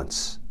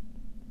violence.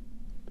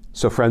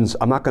 So friends,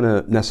 I'm not going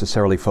to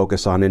necessarily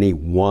focus on any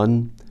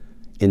one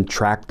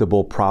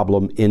intractable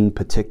problem in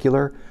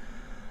particular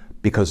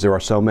because there are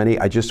so many.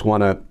 I just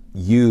want to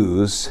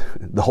use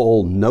the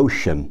whole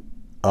notion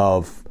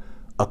of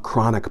a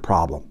chronic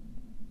problem,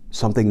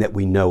 something that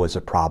we know is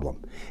a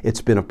problem.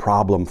 It's been a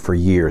problem for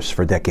years,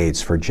 for decades,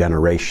 for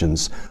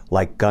generations,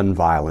 like gun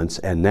violence,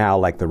 and now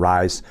like the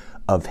rise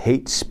of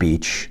hate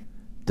speech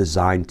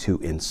designed to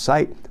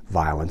incite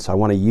violence. I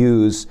want to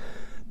use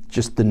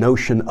just the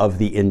notion of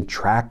the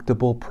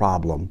intractable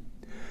problem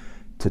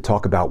to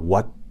talk about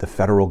what the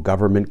federal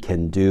government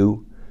can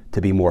do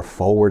to be more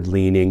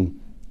forward-leaning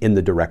in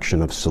the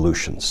direction of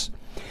solutions.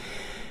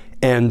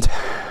 And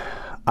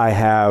I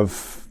have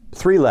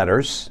 3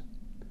 letters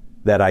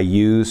that I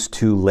use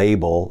to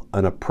label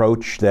an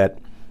approach that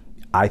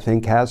I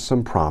think has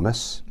some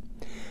promise.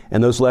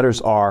 And those letters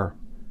are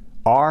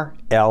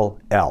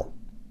RLL.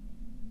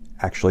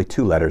 Actually,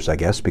 2 letters, I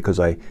guess, because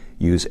I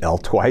use L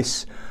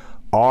twice.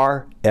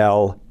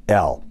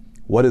 RLL.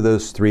 What do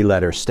those 3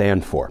 letters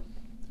stand for?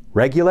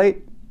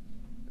 Regulate,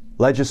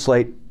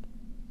 legislate,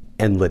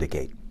 and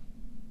litigate.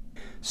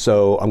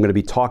 So I'm going to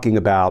be talking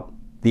about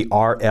the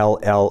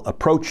RLL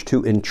approach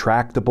to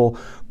intractable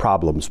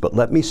problems. But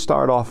let me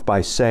start off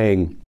by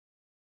saying,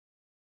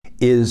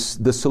 is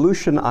the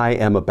solution I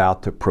am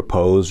about to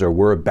propose, or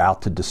we're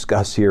about to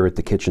discuss here at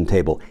the kitchen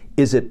table,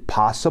 is it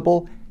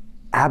possible?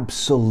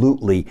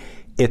 Absolutely,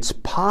 it's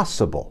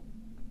possible.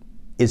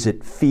 Is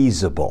it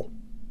feasible?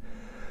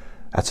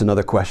 That's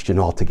another question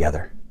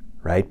altogether,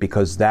 right?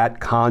 Because that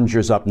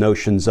conjures up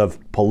notions of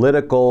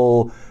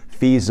political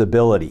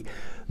feasibility.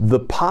 The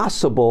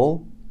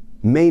possible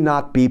may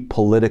not be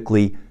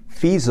politically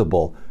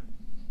feasible,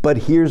 but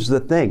here's the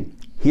thing.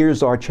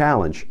 Here's our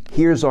challenge.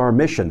 Here's our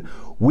mission.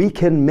 We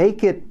can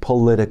make it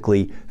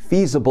politically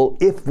feasible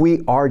if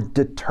we are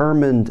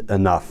determined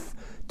enough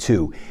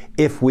to,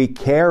 if we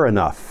care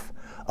enough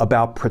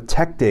about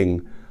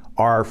protecting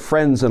our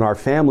friends and our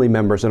family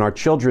members and our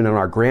children and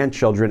our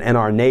grandchildren and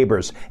our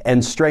neighbors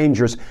and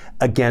strangers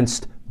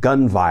against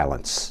gun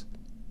violence.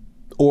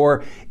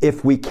 Or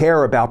if we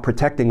care about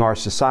protecting our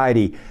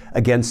society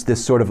against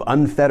this sort of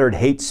unfettered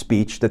hate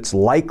speech that's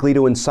likely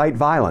to incite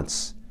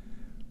violence.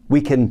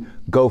 We can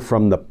go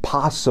from the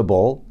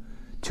possible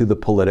to the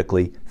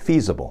politically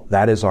feasible.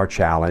 That is our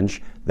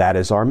challenge. That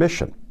is our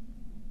mission.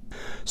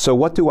 So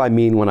what do I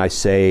mean when I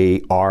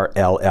say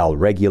RLL,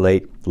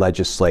 regulate,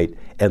 legislate,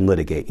 and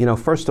litigate? You know,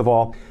 first of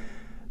all,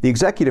 the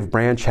executive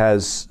branch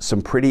has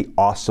some pretty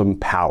awesome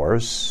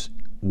powers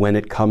when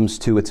it comes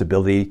to its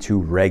ability to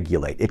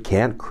regulate. It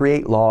can't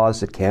create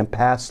laws. It can't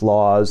pass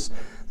laws.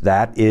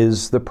 That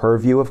is the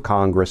purview of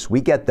Congress.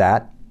 We get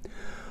that.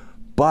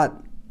 But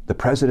the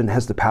president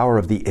has the power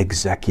of the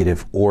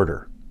executive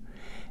order.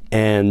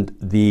 And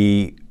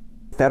the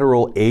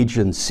federal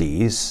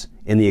agencies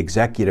in the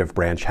executive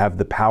branch have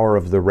the power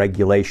of the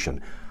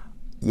regulation.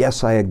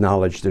 Yes, I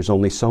acknowledge there's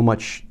only so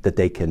much that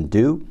they can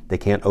do. They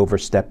can't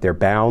overstep their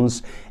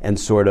bounds and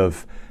sort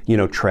of,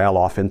 trail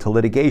off into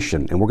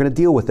litigation. And we're going to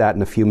deal with that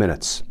in a few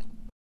minutes.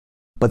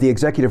 But the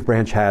executive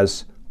branch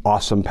has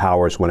awesome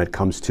powers when it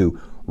comes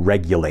to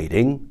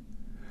regulating,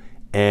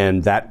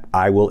 and that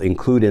I will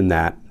include in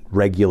that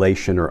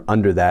regulation, or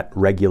under that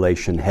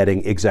regulation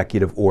heading,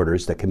 executive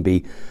orders that can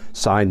be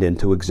signed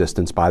into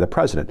existence by the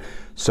president.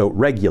 So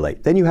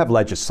regulate. Then you have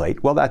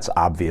legislate. Well, that's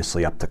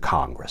obviously up to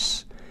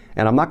Congress.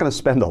 And I'm not going to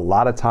spend a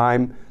lot of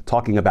time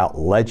talking about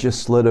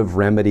legislative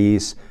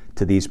remedies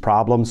to these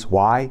problems.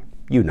 Why?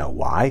 You know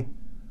why.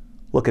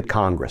 Look at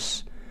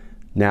Congress.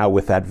 Now,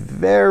 with that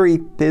very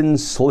thin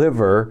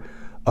sliver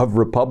of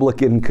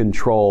Republican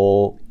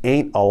control,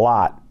 ain't a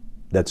lot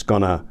that's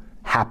going to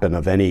happen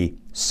of any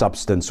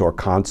substance or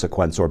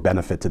consequence or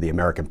benefit to the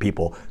American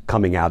people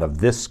coming out of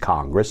this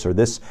Congress or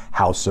this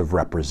House of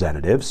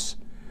Representatives.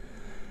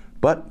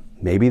 But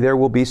maybe there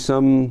will be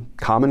some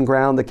common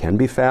ground that can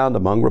be found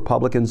among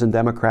Republicans and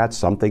Democrats,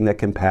 something that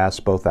can pass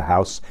both the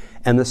House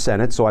and the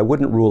Senate. So I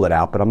wouldn't rule it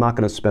out, but I'm not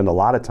going to spend a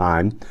lot of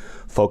time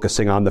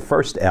focusing on the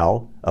first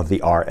L of the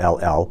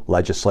RLL,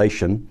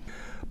 legislation.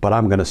 But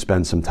I'm going to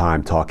spend some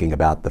time talking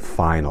about the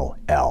final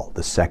L,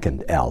 the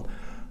second L,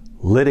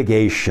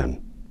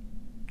 litigation.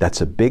 That's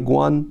a big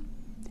one,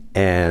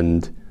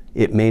 and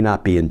it may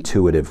not be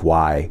intuitive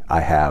why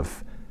I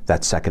have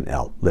that second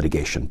L,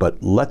 litigation.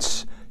 But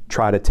let's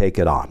try to take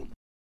it on.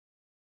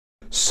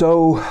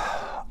 So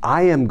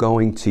I am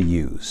going to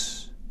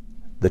use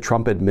the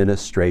Trump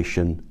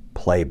administration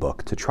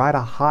playbook to try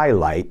to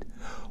highlight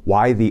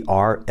why the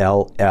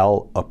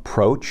RLL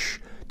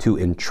approach to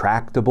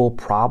intractable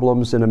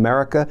problems in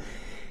America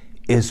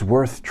is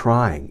worth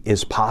trying,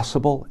 is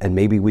possible, and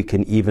maybe we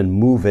can even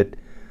move it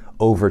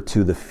over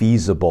to the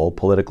feasible,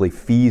 politically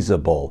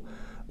feasible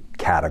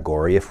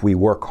category if we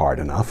work hard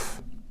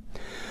enough.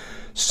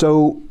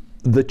 So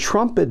the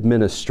Trump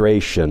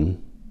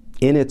administration,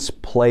 in its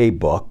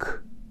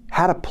playbook,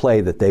 had a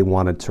play that they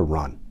wanted to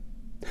run.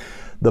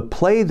 The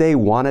play they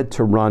wanted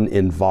to run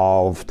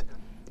involved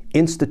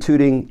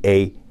instituting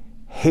a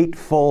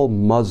hateful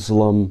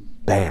Muslim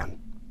ban.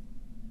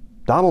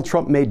 Donald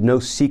Trump made no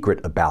secret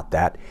about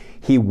that.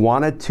 He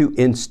wanted to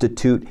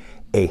institute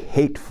a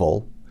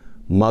hateful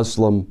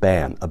Muslim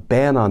ban, a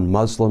ban on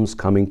Muslims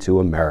coming to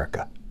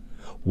America.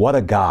 What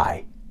a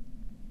guy.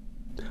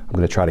 I'm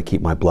going to try to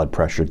keep my blood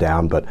pressure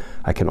down, but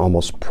I can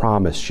almost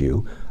promise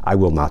you I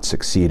will not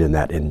succeed in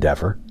that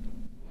endeavor.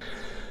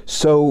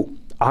 So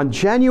on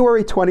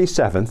January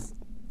 27th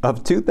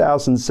of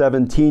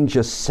 2017,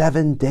 just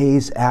 7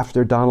 days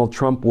after Donald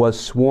Trump was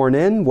sworn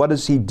in, what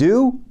does he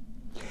do?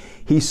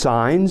 He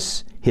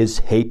signs his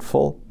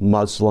hateful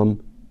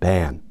Muslim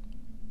ban.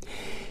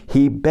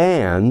 He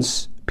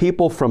bans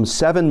people from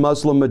 7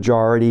 Muslim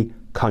majority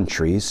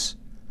countries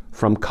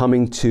from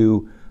coming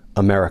to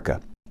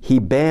America. He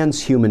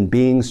bans human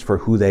beings for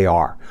who they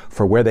are,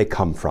 for where they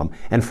come from,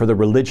 and for the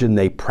religion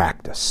they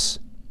practice.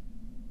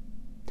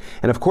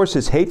 And of course,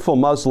 his hateful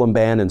Muslim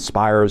ban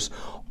inspires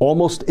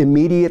almost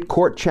immediate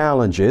court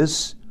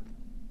challenges,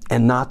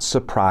 and not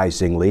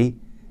surprisingly,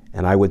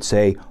 and I would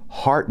say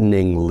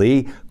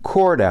hearteningly,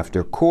 court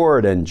after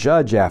court and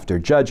judge after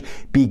judge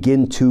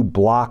begin to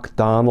block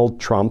Donald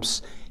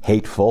Trump's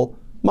hateful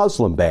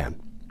Muslim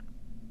ban.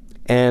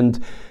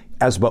 And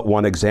as but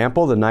one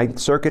example, the Ninth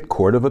Circuit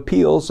Court of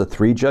Appeals, a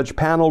 3-judge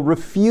panel,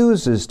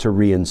 refuses to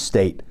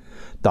reinstate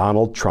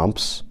Donald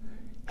Trump's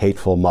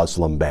hateful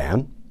Muslim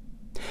ban.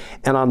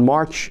 And on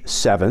March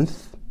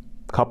 7th,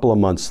 a couple of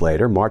months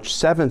later, March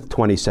 7th,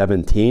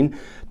 2017,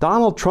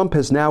 Donald Trump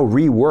has now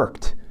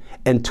reworked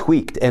and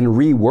tweaked and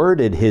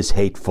reworded his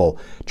hateful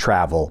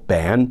travel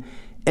ban,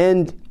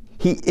 and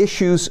he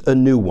issues a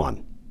new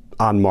one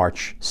on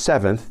March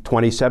 7th,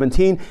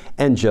 2017,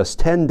 and just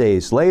 10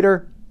 days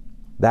later,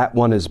 that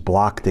one is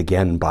blocked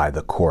again by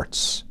the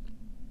courts.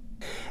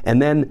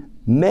 And then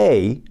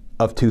May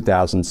of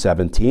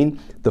 2017,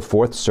 the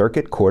Fourth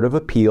Circuit Court of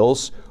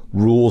Appeals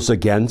rules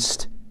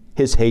against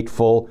his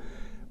hateful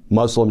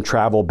Muslim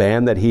travel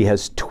ban that he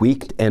has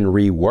tweaked and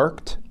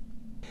reworked.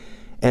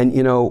 And,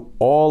 you know,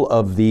 all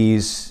of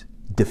these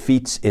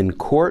defeats in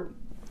court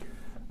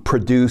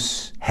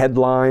produce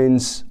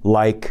headlines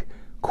like,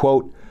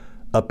 quote,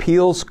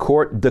 appeals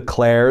court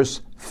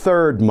declares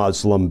third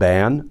Muslim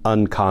ban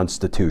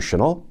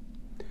unconstitutional.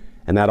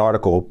 And that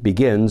article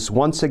begins,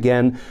 once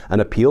again, an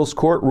appeals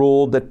court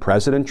ruled that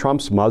President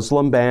Trump's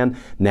Muslim ban,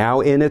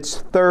 now in its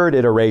third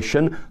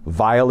iteration,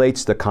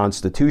 violates the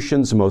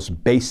Constitution's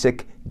most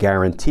basic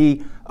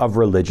guarantee of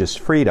religious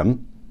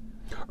freedom.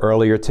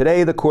 Earlier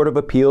today, the Court of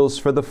Appeals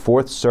for the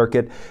Fourth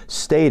Circuit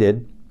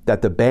stated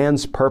that the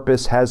ban's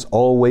purpose has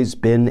always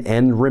been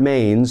and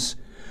remains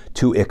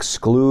to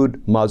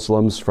exclude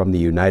Muslims from the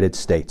United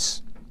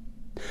States.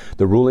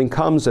 The ruling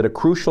comes at a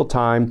crucial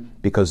time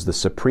because the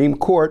Supreme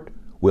Court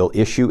will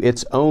issue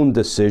its own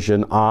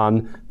decision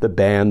on the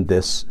ban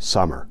this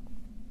summer.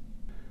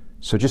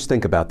 So just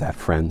think about that,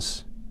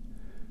 friends.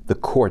 The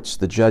courts,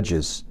 the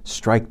judges,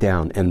 strike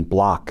down and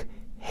block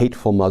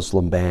hateful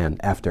Muslim ban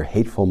after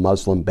hateful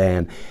Muslim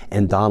ban,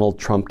 and Donald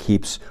Trump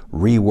keeps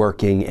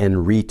reworking and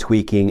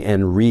retweaking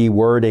and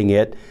rewording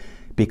it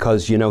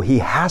because, you know, he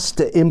has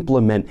to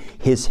implement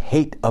his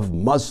hate of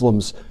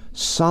Muslims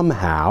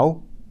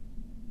somehow.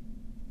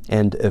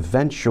 And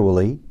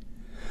eventually,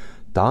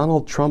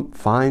 Donald Trump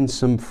finds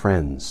some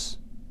friends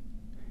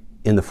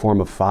in the form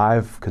of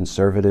 5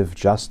 conservative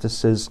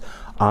justices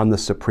on the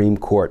Supreme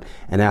Court.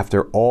 And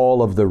after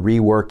all of the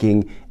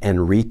reworking and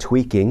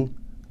retweaking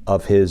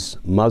of his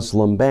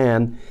Muslim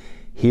ban,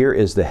 here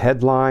is the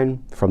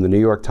headline from the New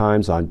York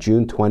Times on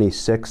June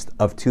 26th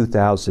of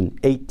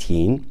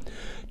 2018.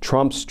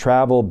 Trump's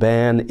travel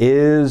ban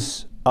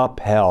is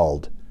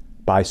upheld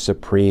by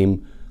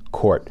Supreme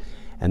Court.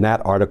 And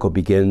that article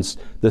begins,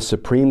 the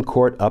Supreme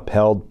Court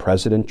upheld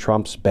President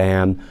Trump's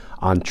ban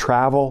on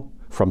travel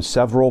from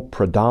several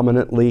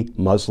predominantly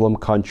Muslim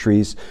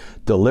countries,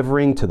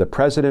 delivering to the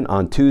president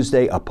on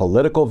Tuesday a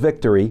political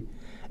victory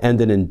and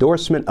an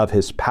endorsement of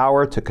his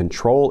power to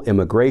control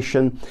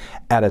immigration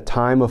at a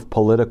time of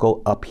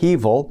political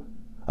upheaval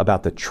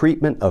about the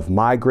treatment of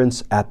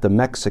migrants at the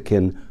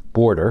Mexican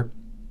border.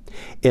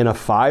 In a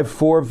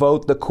 5-4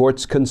 vote, the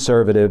court's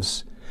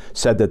conservatives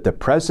said that the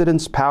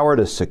president's power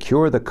to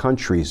secure the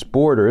country's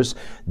borders,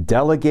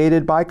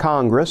 delegated by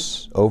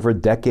Congress over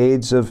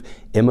decades of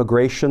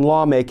immigration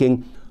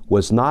lawmaking,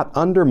 was not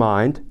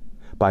undermined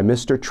by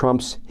Mr.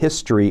 Trump's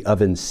history of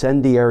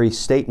incendiary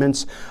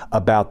statements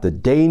about the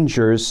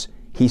dangers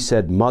he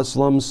said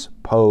Muslims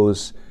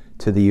pose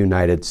to the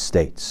United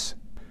States.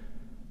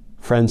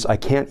 Friends, I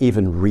can't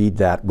even read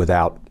that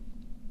without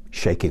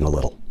shaking a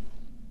little.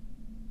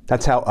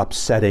 That's how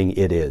upsetting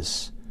it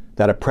is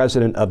that a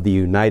president of the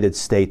United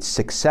States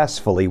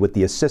successfully, with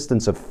the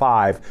assistance of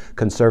 5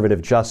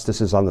 conservative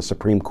justices on the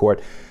Supreme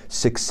Court,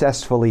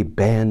 successfully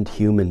banned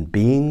human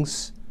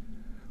beings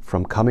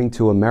from coming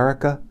to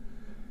America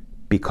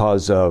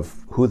because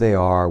of who they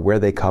are, where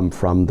they come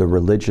from, the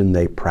religion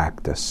they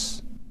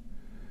practice.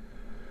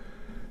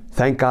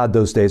 Thank God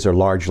those days are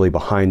largely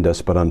behind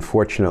us, but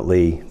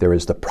unfortunately, there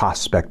is the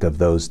prospect of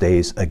those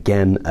days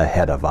again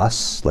ahead of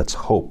us. Let's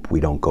hope we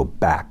don't go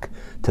back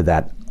to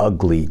that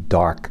ugly,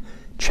 dark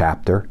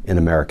chapter in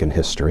American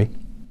history.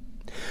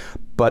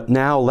 But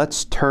now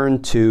let's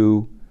turn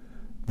to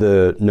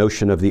the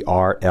notion of the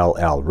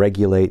RLL,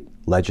 regulate,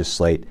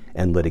 legislate,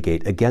 and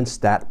litigate,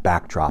 against that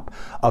backdrop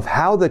of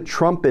how the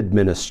Trump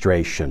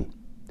administration,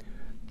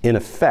 in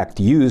effect,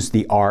 used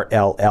the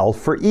RLL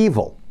for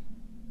evil.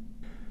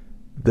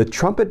 The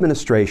Trump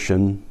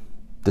administration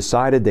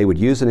decided they would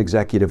use an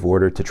executive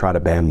order to try to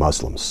ban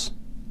Muslims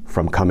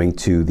from coming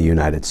to the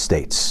United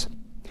States.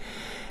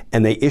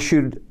 And they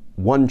issued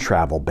one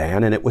travel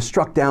ban, and it was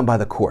struck down by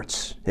the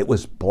courts. It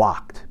was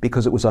blocked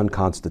because it was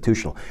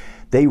unconstitutional.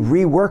 They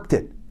reworked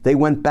it. They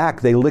went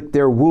back. They licked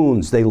their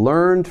wounds. They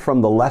learned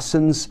from the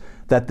lessons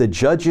that the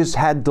judges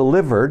had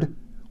delivered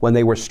when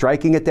they were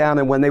striking it down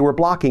and when they were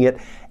blocking it,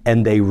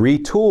 and they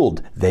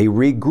retooled, they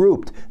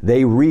regrouped,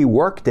 they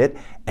reworked it,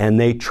 and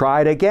they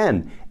tried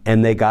again.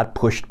 and they got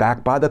pushed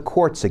back by the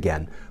courts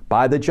again,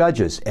 by the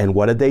judges. And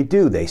what did they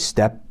do? They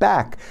stepped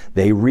back,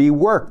 they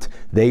reworked,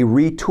 they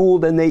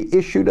retooled, and they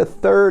issued a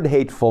third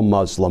hateful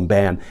Muslim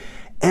ban.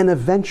 And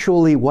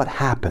eventually what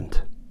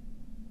happened?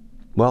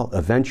 Well,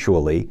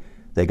 eventually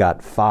they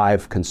got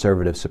 5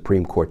 conservative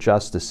Supreme Court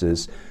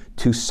justices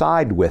to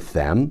side with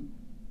them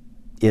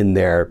in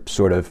their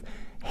sort of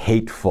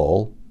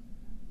hateful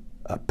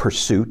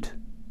pursuit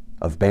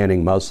of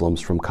banning Muslims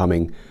from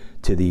coming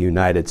to the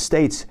United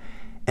States.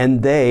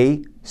 And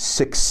they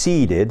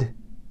succeeded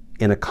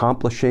in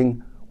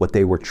accomplishing what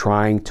they were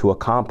trying to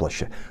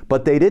accomplish.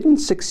 But they didn't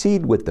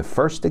succeed with the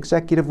first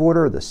executive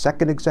order or the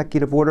second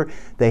executive order.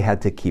 They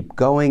had to keep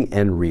going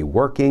and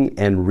reworking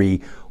and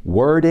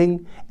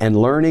rewording and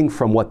learning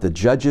from what the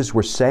judges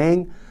were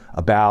saying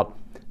about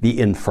the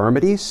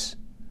infirmities,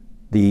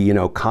 the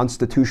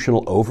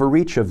constitutional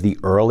overreach of the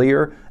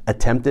earlier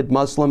attempted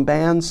Muslim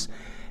bans.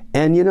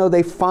 And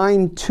they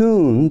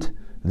fine-tuned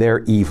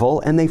their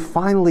evil, and they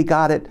finally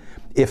got it,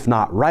 if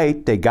not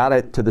right, they got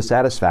it to the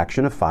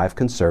satisfaction of 5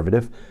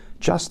 conservative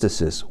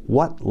justices.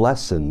 What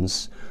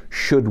lessons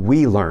should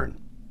we learn?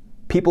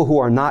 People who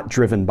are not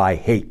driven by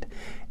hate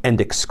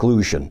and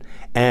exclusion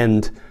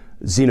and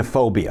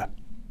xenophobia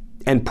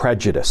and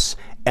prejudice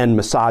and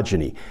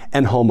misogyny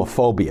and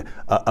homophobia,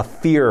 a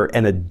fear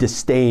and a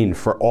disdain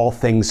for all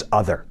things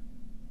other.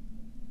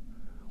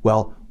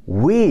 Well,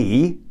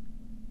 we,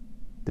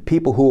 the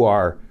people who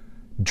are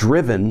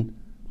driven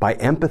by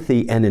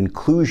empathy and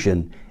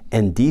inclusion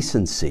and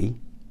decency,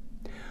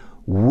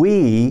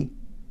 we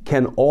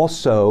can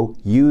also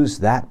use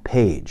that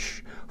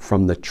page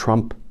from the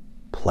Trump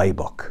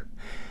playbook.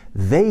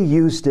 They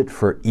used it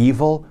for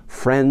evil.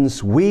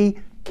 Friends, we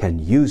can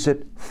use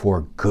it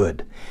for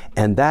good.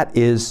 And that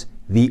is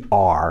the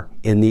R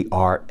in the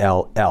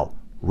RLL,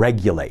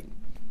 regulate.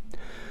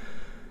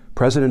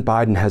 President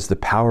Biden has the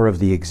power of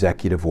the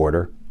executive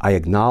order. I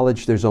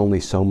acknowledge there's only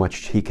so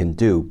much he can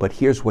do, but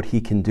here's what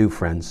he can do,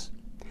 friends.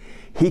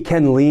 He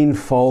can lean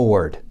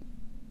forward.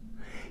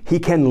 He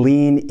can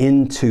lean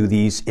into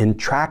these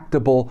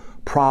intractable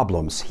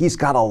problems. He's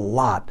got a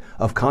lot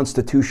of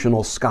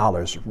constitutional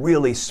scholars,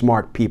 really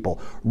smart people,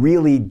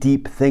 really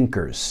deep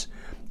thinkers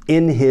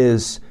in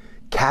his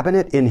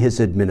cabinet, in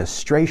his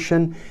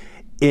administration,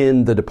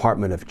 in the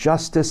Department of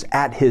Justice,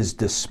 at his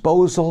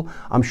disposal.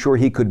 I'm sure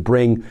he could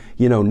bring,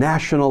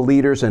 national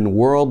leaders and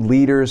world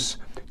leaders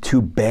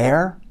to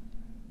bear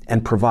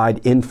and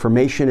provide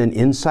information and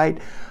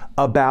insight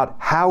about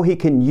how he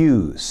can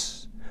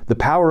use the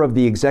power of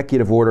the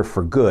executive order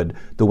for good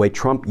the way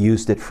Trump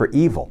used it for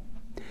evil.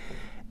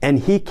 And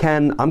he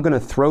can, I'm going to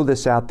throw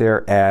this out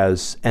there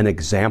as an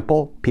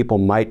example. People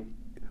might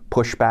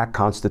push back,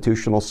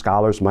 constitutional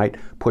scholars might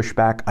push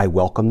back. I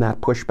welcome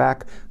that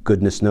pushback.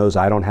 Goodness knows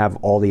I don't have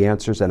all the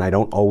answers and I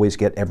don't always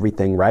get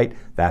everything right.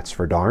 That's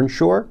for darn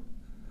sure.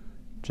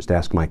 Just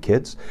ask my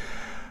kids.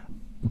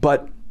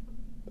 But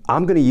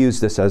I'm going to use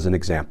this as an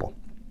example,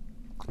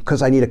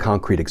 because I need a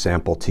concrete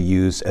example to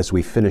use as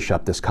we finish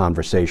up this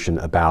conversation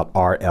about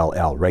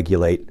RLL,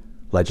 regulate,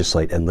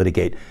 legislate, and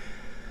litigate.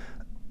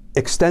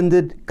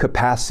 Extended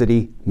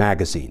capacity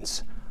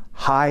magazines,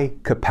 high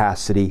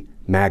capacity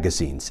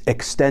magazines,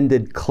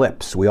 extended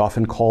clips. We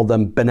often call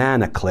them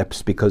banana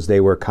clips because they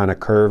were kind of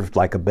curved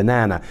like a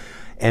banana.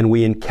 And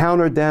we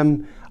encountered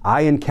them.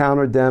 I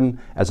encountered them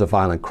as a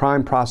violent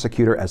crime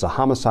prosecutor, as a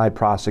homicide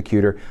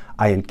prosecutor.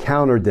 I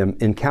encountered them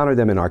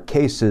in our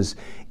cases,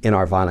 in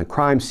our violent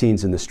crime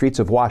scenes in the streets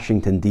of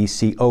Washington,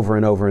 D.C. over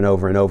and over and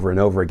over and over and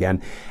over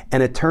again.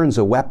 And it turns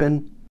a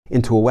weapon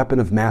into a weapon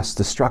of mass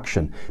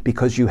destruction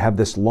because you have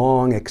this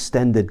long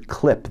extended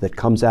clip that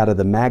comes out of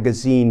the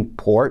magazine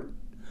port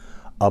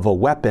of a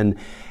weapon,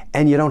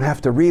 and you don't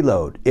have to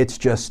reload. It's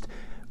just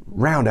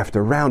round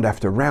after round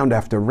after round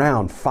after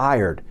round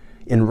fired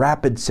in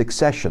rapid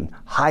succession,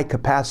 high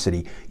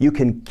capacity. You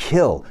can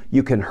kill,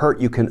 you can hurt,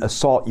 you can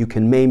assault, you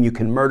can maim, you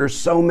can murder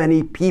so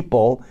many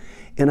people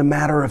in a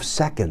matter of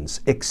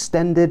seconds.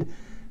 Extended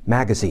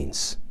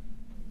magazines,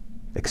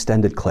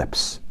 extended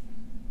clips.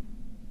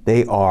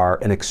 They are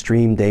an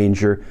extreme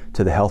danger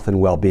to the health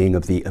and well-being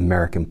of the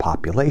American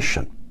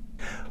population.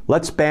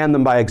 Let's ban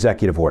them by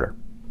executive order.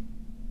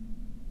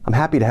 I'm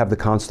happy to have the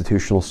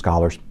constitutional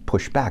scholars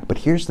push back, but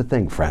here's the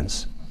thing,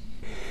 friends.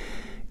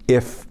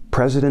 If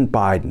President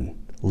Biden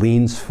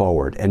leans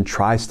forward and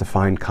tries to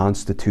find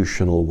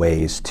constitutional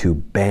ways to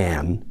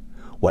ban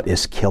what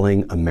is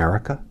killing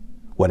America,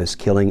 what is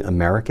killing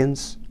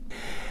Americans,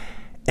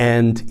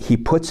 and he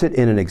puts it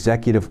in an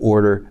executive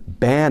order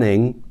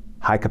banning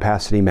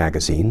high-capacity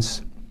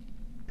magazines,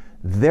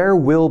 there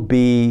will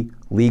be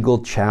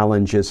legal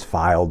challenges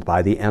filed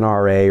by the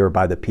NRA or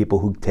by the people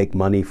who take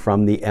money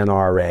from the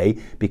NRA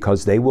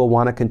because they will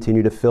want to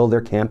continue to fill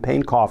their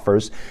campaign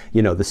coffers.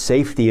 The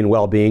safety and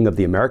well-being of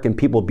the American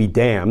people be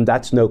damned.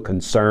 That's no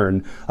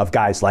concern of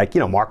guys like,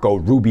 Marco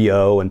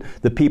Rubio and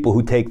the people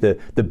who take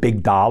the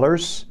big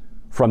dollars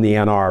from the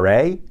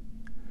NRA.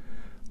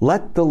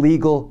 Let the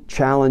legal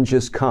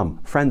challenges come.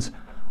 Friends,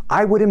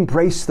 I would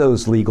embrace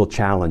those legal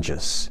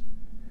challenges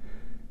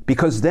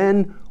because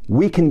then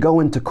we can go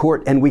into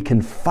court and we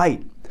can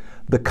fight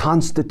the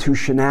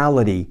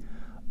constitutionality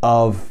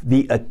of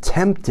the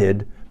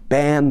attempted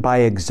ban by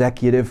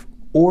executive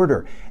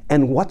order.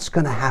 And what's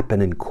going to happen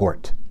in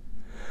court?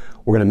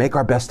 We're going to make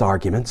our best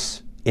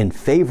arguments in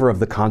favor of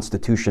the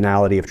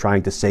constitutionality of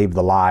trying to save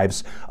the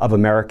lives of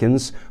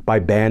Americans by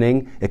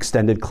banning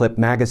extended clip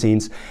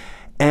magazines.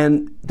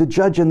 And the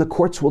judge and the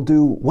courts will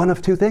do one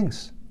of two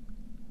things.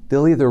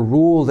 They'll either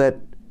rule that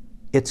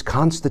it's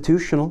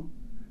constitutional,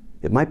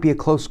 it might be a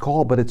close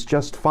call, but it's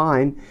just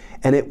fine,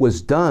 and it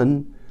was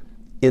done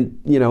in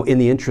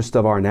the interest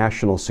of our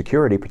national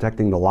security,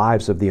 protecting the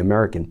lives of the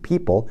American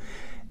people,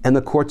 and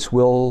the courts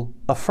will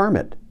affirm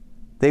it.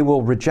 They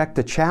will reject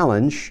a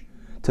challenge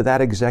to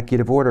that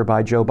executive order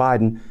by Joe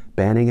Biden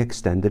banning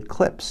extended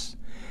clips.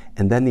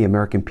 And then the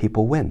American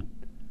people win.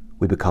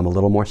 We become a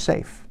little more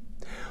safe.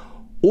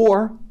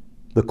 Or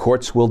the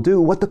courts will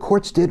do what the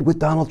courts did with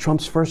Donald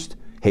Trump's first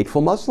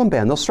hateful Muslim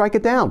ban. They'll strike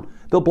it down.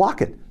 They'll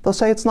block it. They'll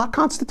say it's not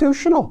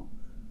constitutional.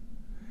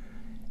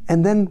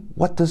 And then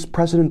what does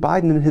President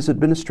Biden and his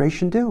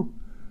administration do?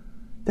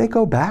 They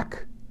go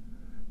back.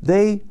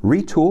 They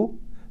retool.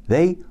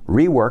 They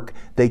rework.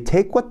 They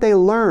take what they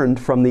learned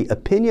from the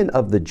opinion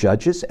of the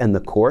judges and the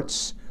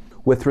courts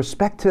with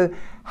respect to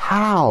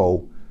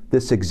how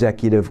this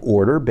executive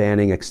order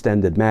banning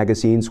extended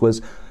magazines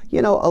was,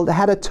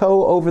 had a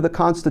toe over the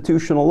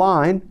constitutional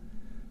line.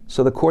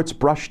 So the courts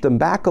brushed them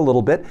back a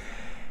little bit.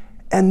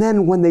 And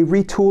then when they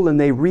retool and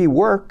they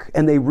rework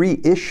and they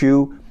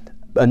reissue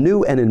a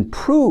new and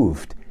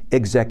improved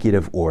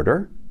executive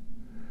order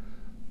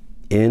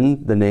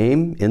in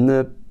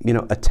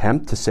the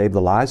attempt to save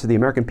the lives of the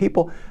American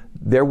people,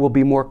 there will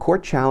be more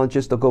court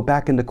challenges. They'll go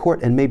back into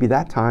court, and maybe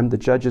that time the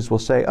judges will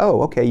say,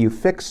 oh, okay, you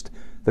fixed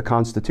the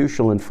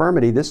constitutional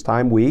infirmity. This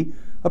time we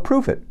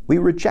approve it. We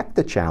reject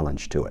the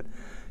challenge to it.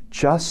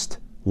 Just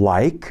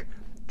like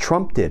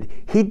Trump did.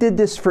 He did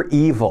this for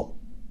evil.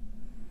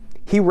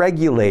 He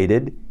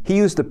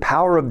used the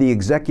power of the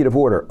executive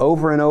order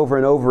over and over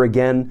and over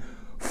again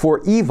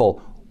for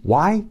evil.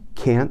 Why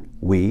can't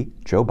we,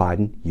 Joe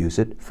Biden, use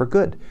it for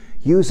good?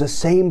 Use the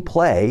same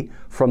play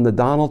from the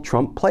Donald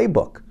Trump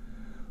playbook,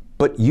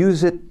 but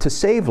use it to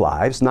save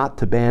lives, not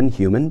to ban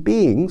human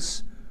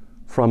beings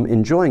from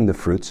enjoying the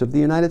fruits of the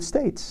United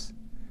States.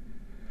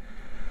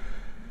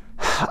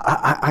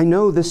 I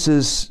know this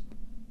is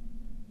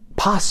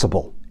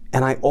possible,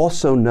 and I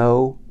also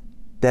know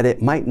that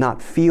it might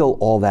not feel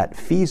all that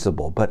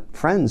feasible, but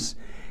friends,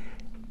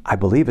 I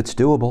believe it's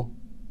doable.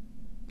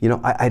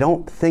 I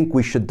don't think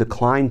we should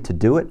decline to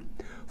do it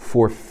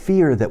for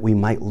fear that we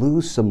might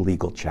lose some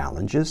legal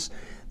challenges.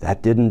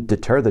 That didn't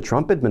deter the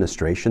Trump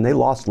administration. They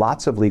lost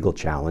lots of legal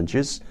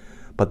challenges,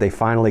 but they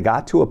finally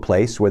got to a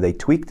place where they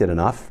tweaked it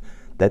enough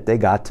that they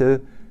got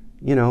to,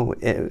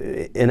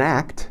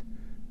 enact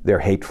their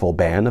hateful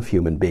ban of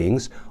human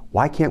beings.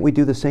 Why can't we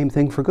do the same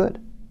thing for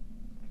good?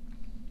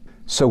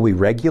 So we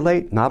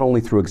regulate not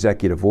only through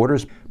executive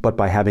orders, but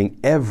by having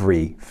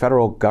every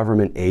federal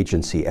government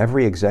agency,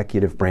 every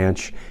executive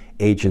branch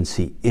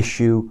agency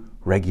issue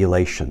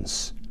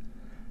regulations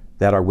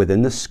that are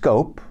within the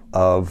scope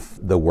of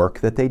the work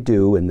that they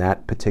do in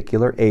that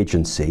particular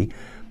agency,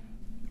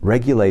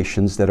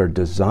 regulations that are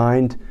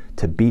designed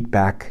to beat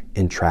back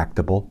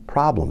intractable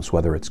problems,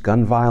 whether it's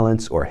gun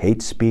violence or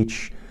hate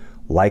speech,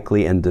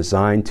 likely and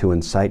designed to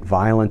incite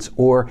violence,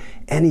 or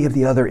any of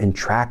the other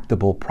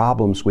intractable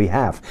problems we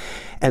have.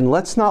 And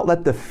let's not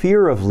let the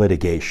fear of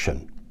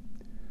litigation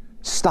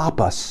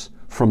stop us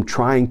from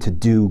trying to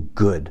do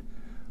good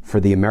for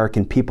the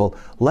American people.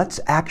 Let's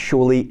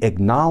actually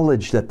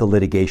acknowledge that the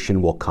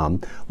litigation will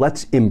come.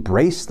 Let's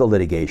embrace the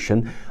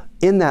litigation.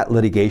 In that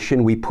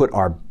litigation, we put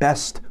our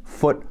best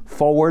foot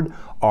forward,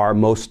 our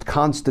most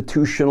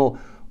constitutional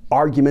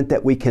argument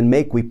that we can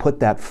make, we put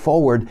that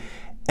forward,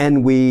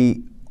 and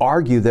we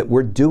argue that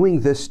we're doing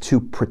this to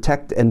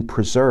protect and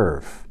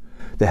preserve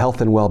the health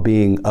and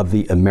well-being of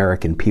the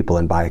American people,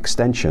 and by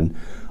extension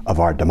of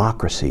our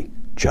democracy,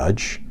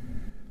 Judge.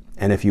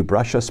 And if you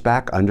brush us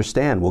back,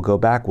 understand, we'll go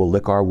back, we'll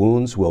lick our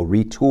wounds, we'll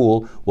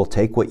retool, we'll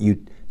take what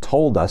you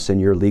told us in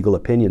your legal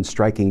opinion,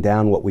 striking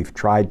down what we've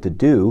tried to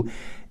do,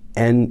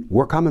 and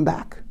we're coming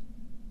back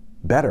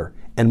better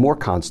and more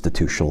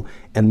constitutional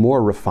and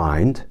more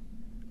refined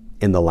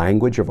in the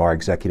language of our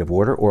executive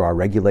order or our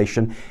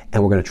regulation,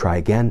 and we're going to try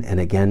again and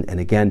again and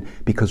again,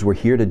 because we're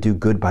here to do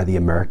good by the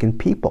American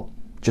people,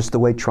 just the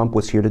way Trump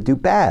was here to do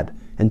bad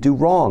and do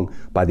wrong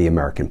by the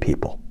American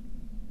people.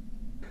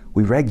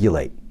 We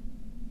regulate,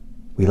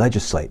 we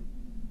legislate,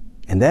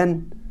 and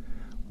then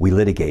we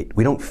litigate.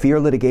 We don't fear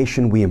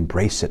litigation, we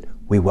embrace it,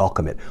 we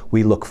welcome it,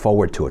 we look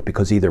forward to it,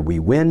 because either we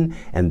win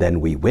and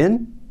then we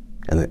win,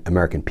 and the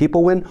American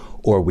people win,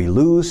 or we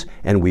lose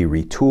and we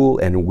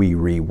retool and we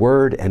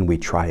reword and we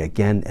try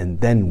again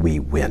and then we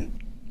win.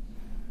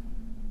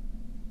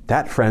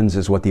 That, friends,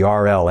 is what the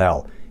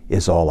RLL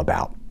is all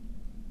about.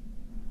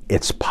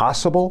 It's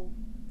possible,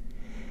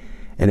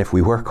 and if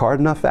we work hard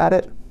enough at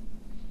it,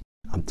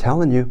 I'm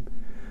telling you,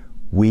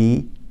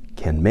 we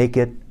can make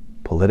it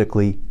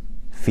politically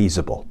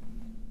feasible.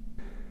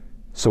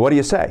 So what do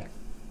you say?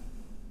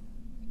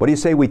 What do you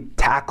say we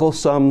tackle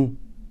some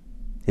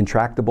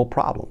intractable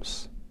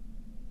problems?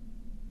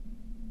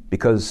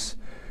 Because,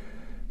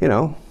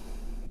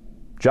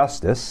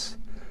 justice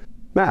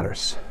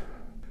matters.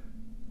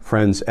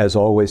 Friends, as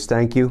always,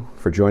 thank you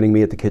for joining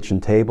me at the kitchen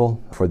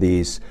table for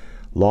these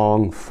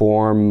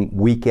long-form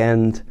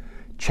weekend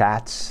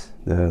chats,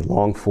 the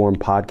long-form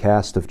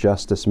podcast of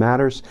Justice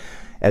Matters.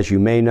 As you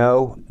may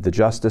know, the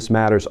Justice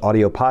Matters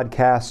audio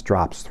podcast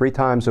drops 3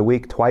 times a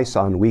week, twice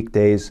on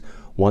weekdays,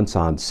 once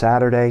on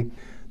Saturday.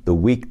 The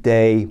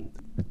weekday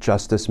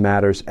Justice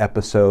Matters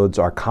episodes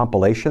are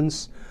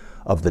compilations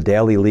of the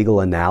daily legal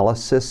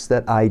analysis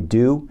that I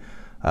do.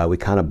 We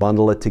kind of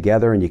bundle it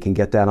together, and you can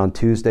get that on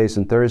Tuesdays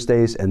and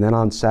Thursdays. And then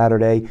on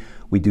Saturday,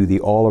 we do the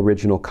all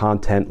original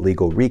content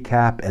legal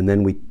recap, and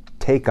then we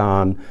take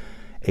on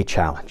a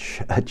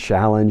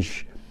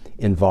challenge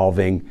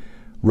involving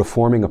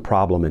reforming a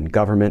problem in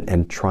government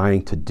and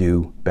trying to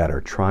do better,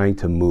 trying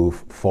to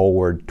move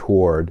forward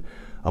toward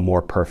a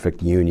more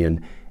perfect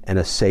union and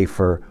a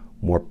safer,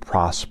 more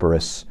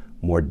prosperous,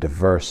 more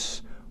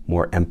diverse,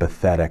 more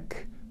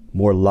empathetic,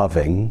 more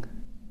loving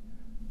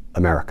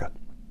America.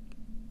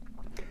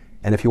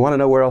 And if you want to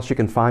know where else you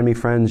can find me,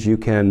 friends, you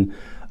can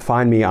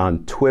find me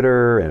on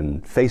Twitter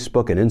and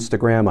Facebook and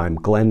Instagram. I'm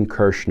Glenn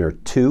Kirshner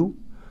 2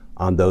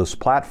 on those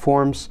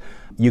platforms.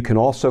 You can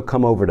also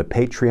come over to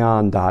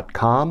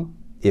patreon.com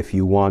if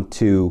you want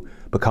to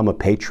become a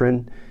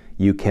patron.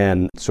 You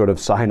can sort of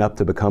sign up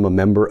to become a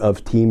member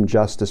of Team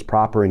Justice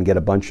Proper and get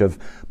a bunch of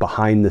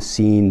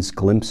behind-the-scenes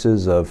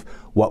glimpses of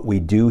what we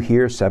do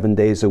here 7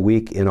 days a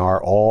week in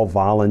our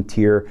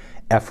all-volunteer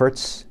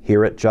efforts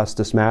here at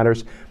Justice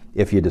Matters.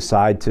 If you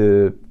decide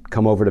to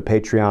come over to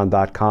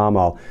patreon.com,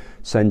 I'll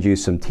send you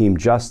some Team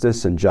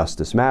Justice and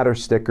Justice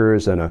Matters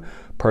stickers and a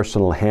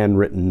personal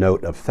handwritten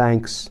note of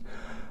thanks.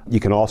 You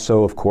can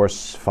also, of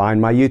course,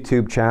 find my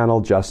YouTube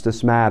channel,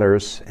 Justice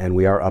Matters, and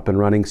we are up and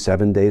running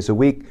 7 days a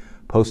week,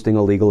 posting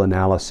a legal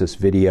analysis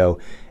video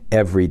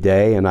every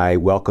day, and I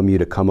welcome you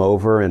to come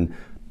over. And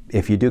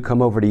if you do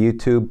come over to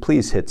YouTube,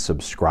 please hit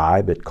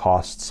subscribe. It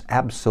costs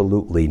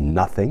absolutely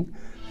nothing.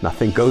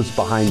 Nothing goes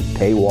behind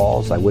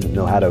paywalls. I wouldn't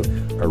know how to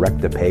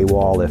erect a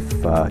paywall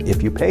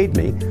if you paid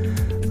me.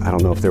 I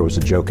don't know if there was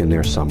a joke in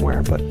there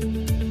somewhere, but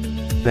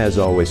as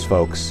always,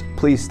 folks,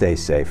 please stay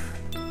safe.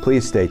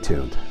 Please stay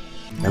tuned.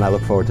 And I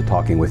look forward to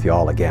talking with you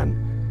all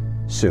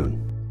again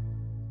soon.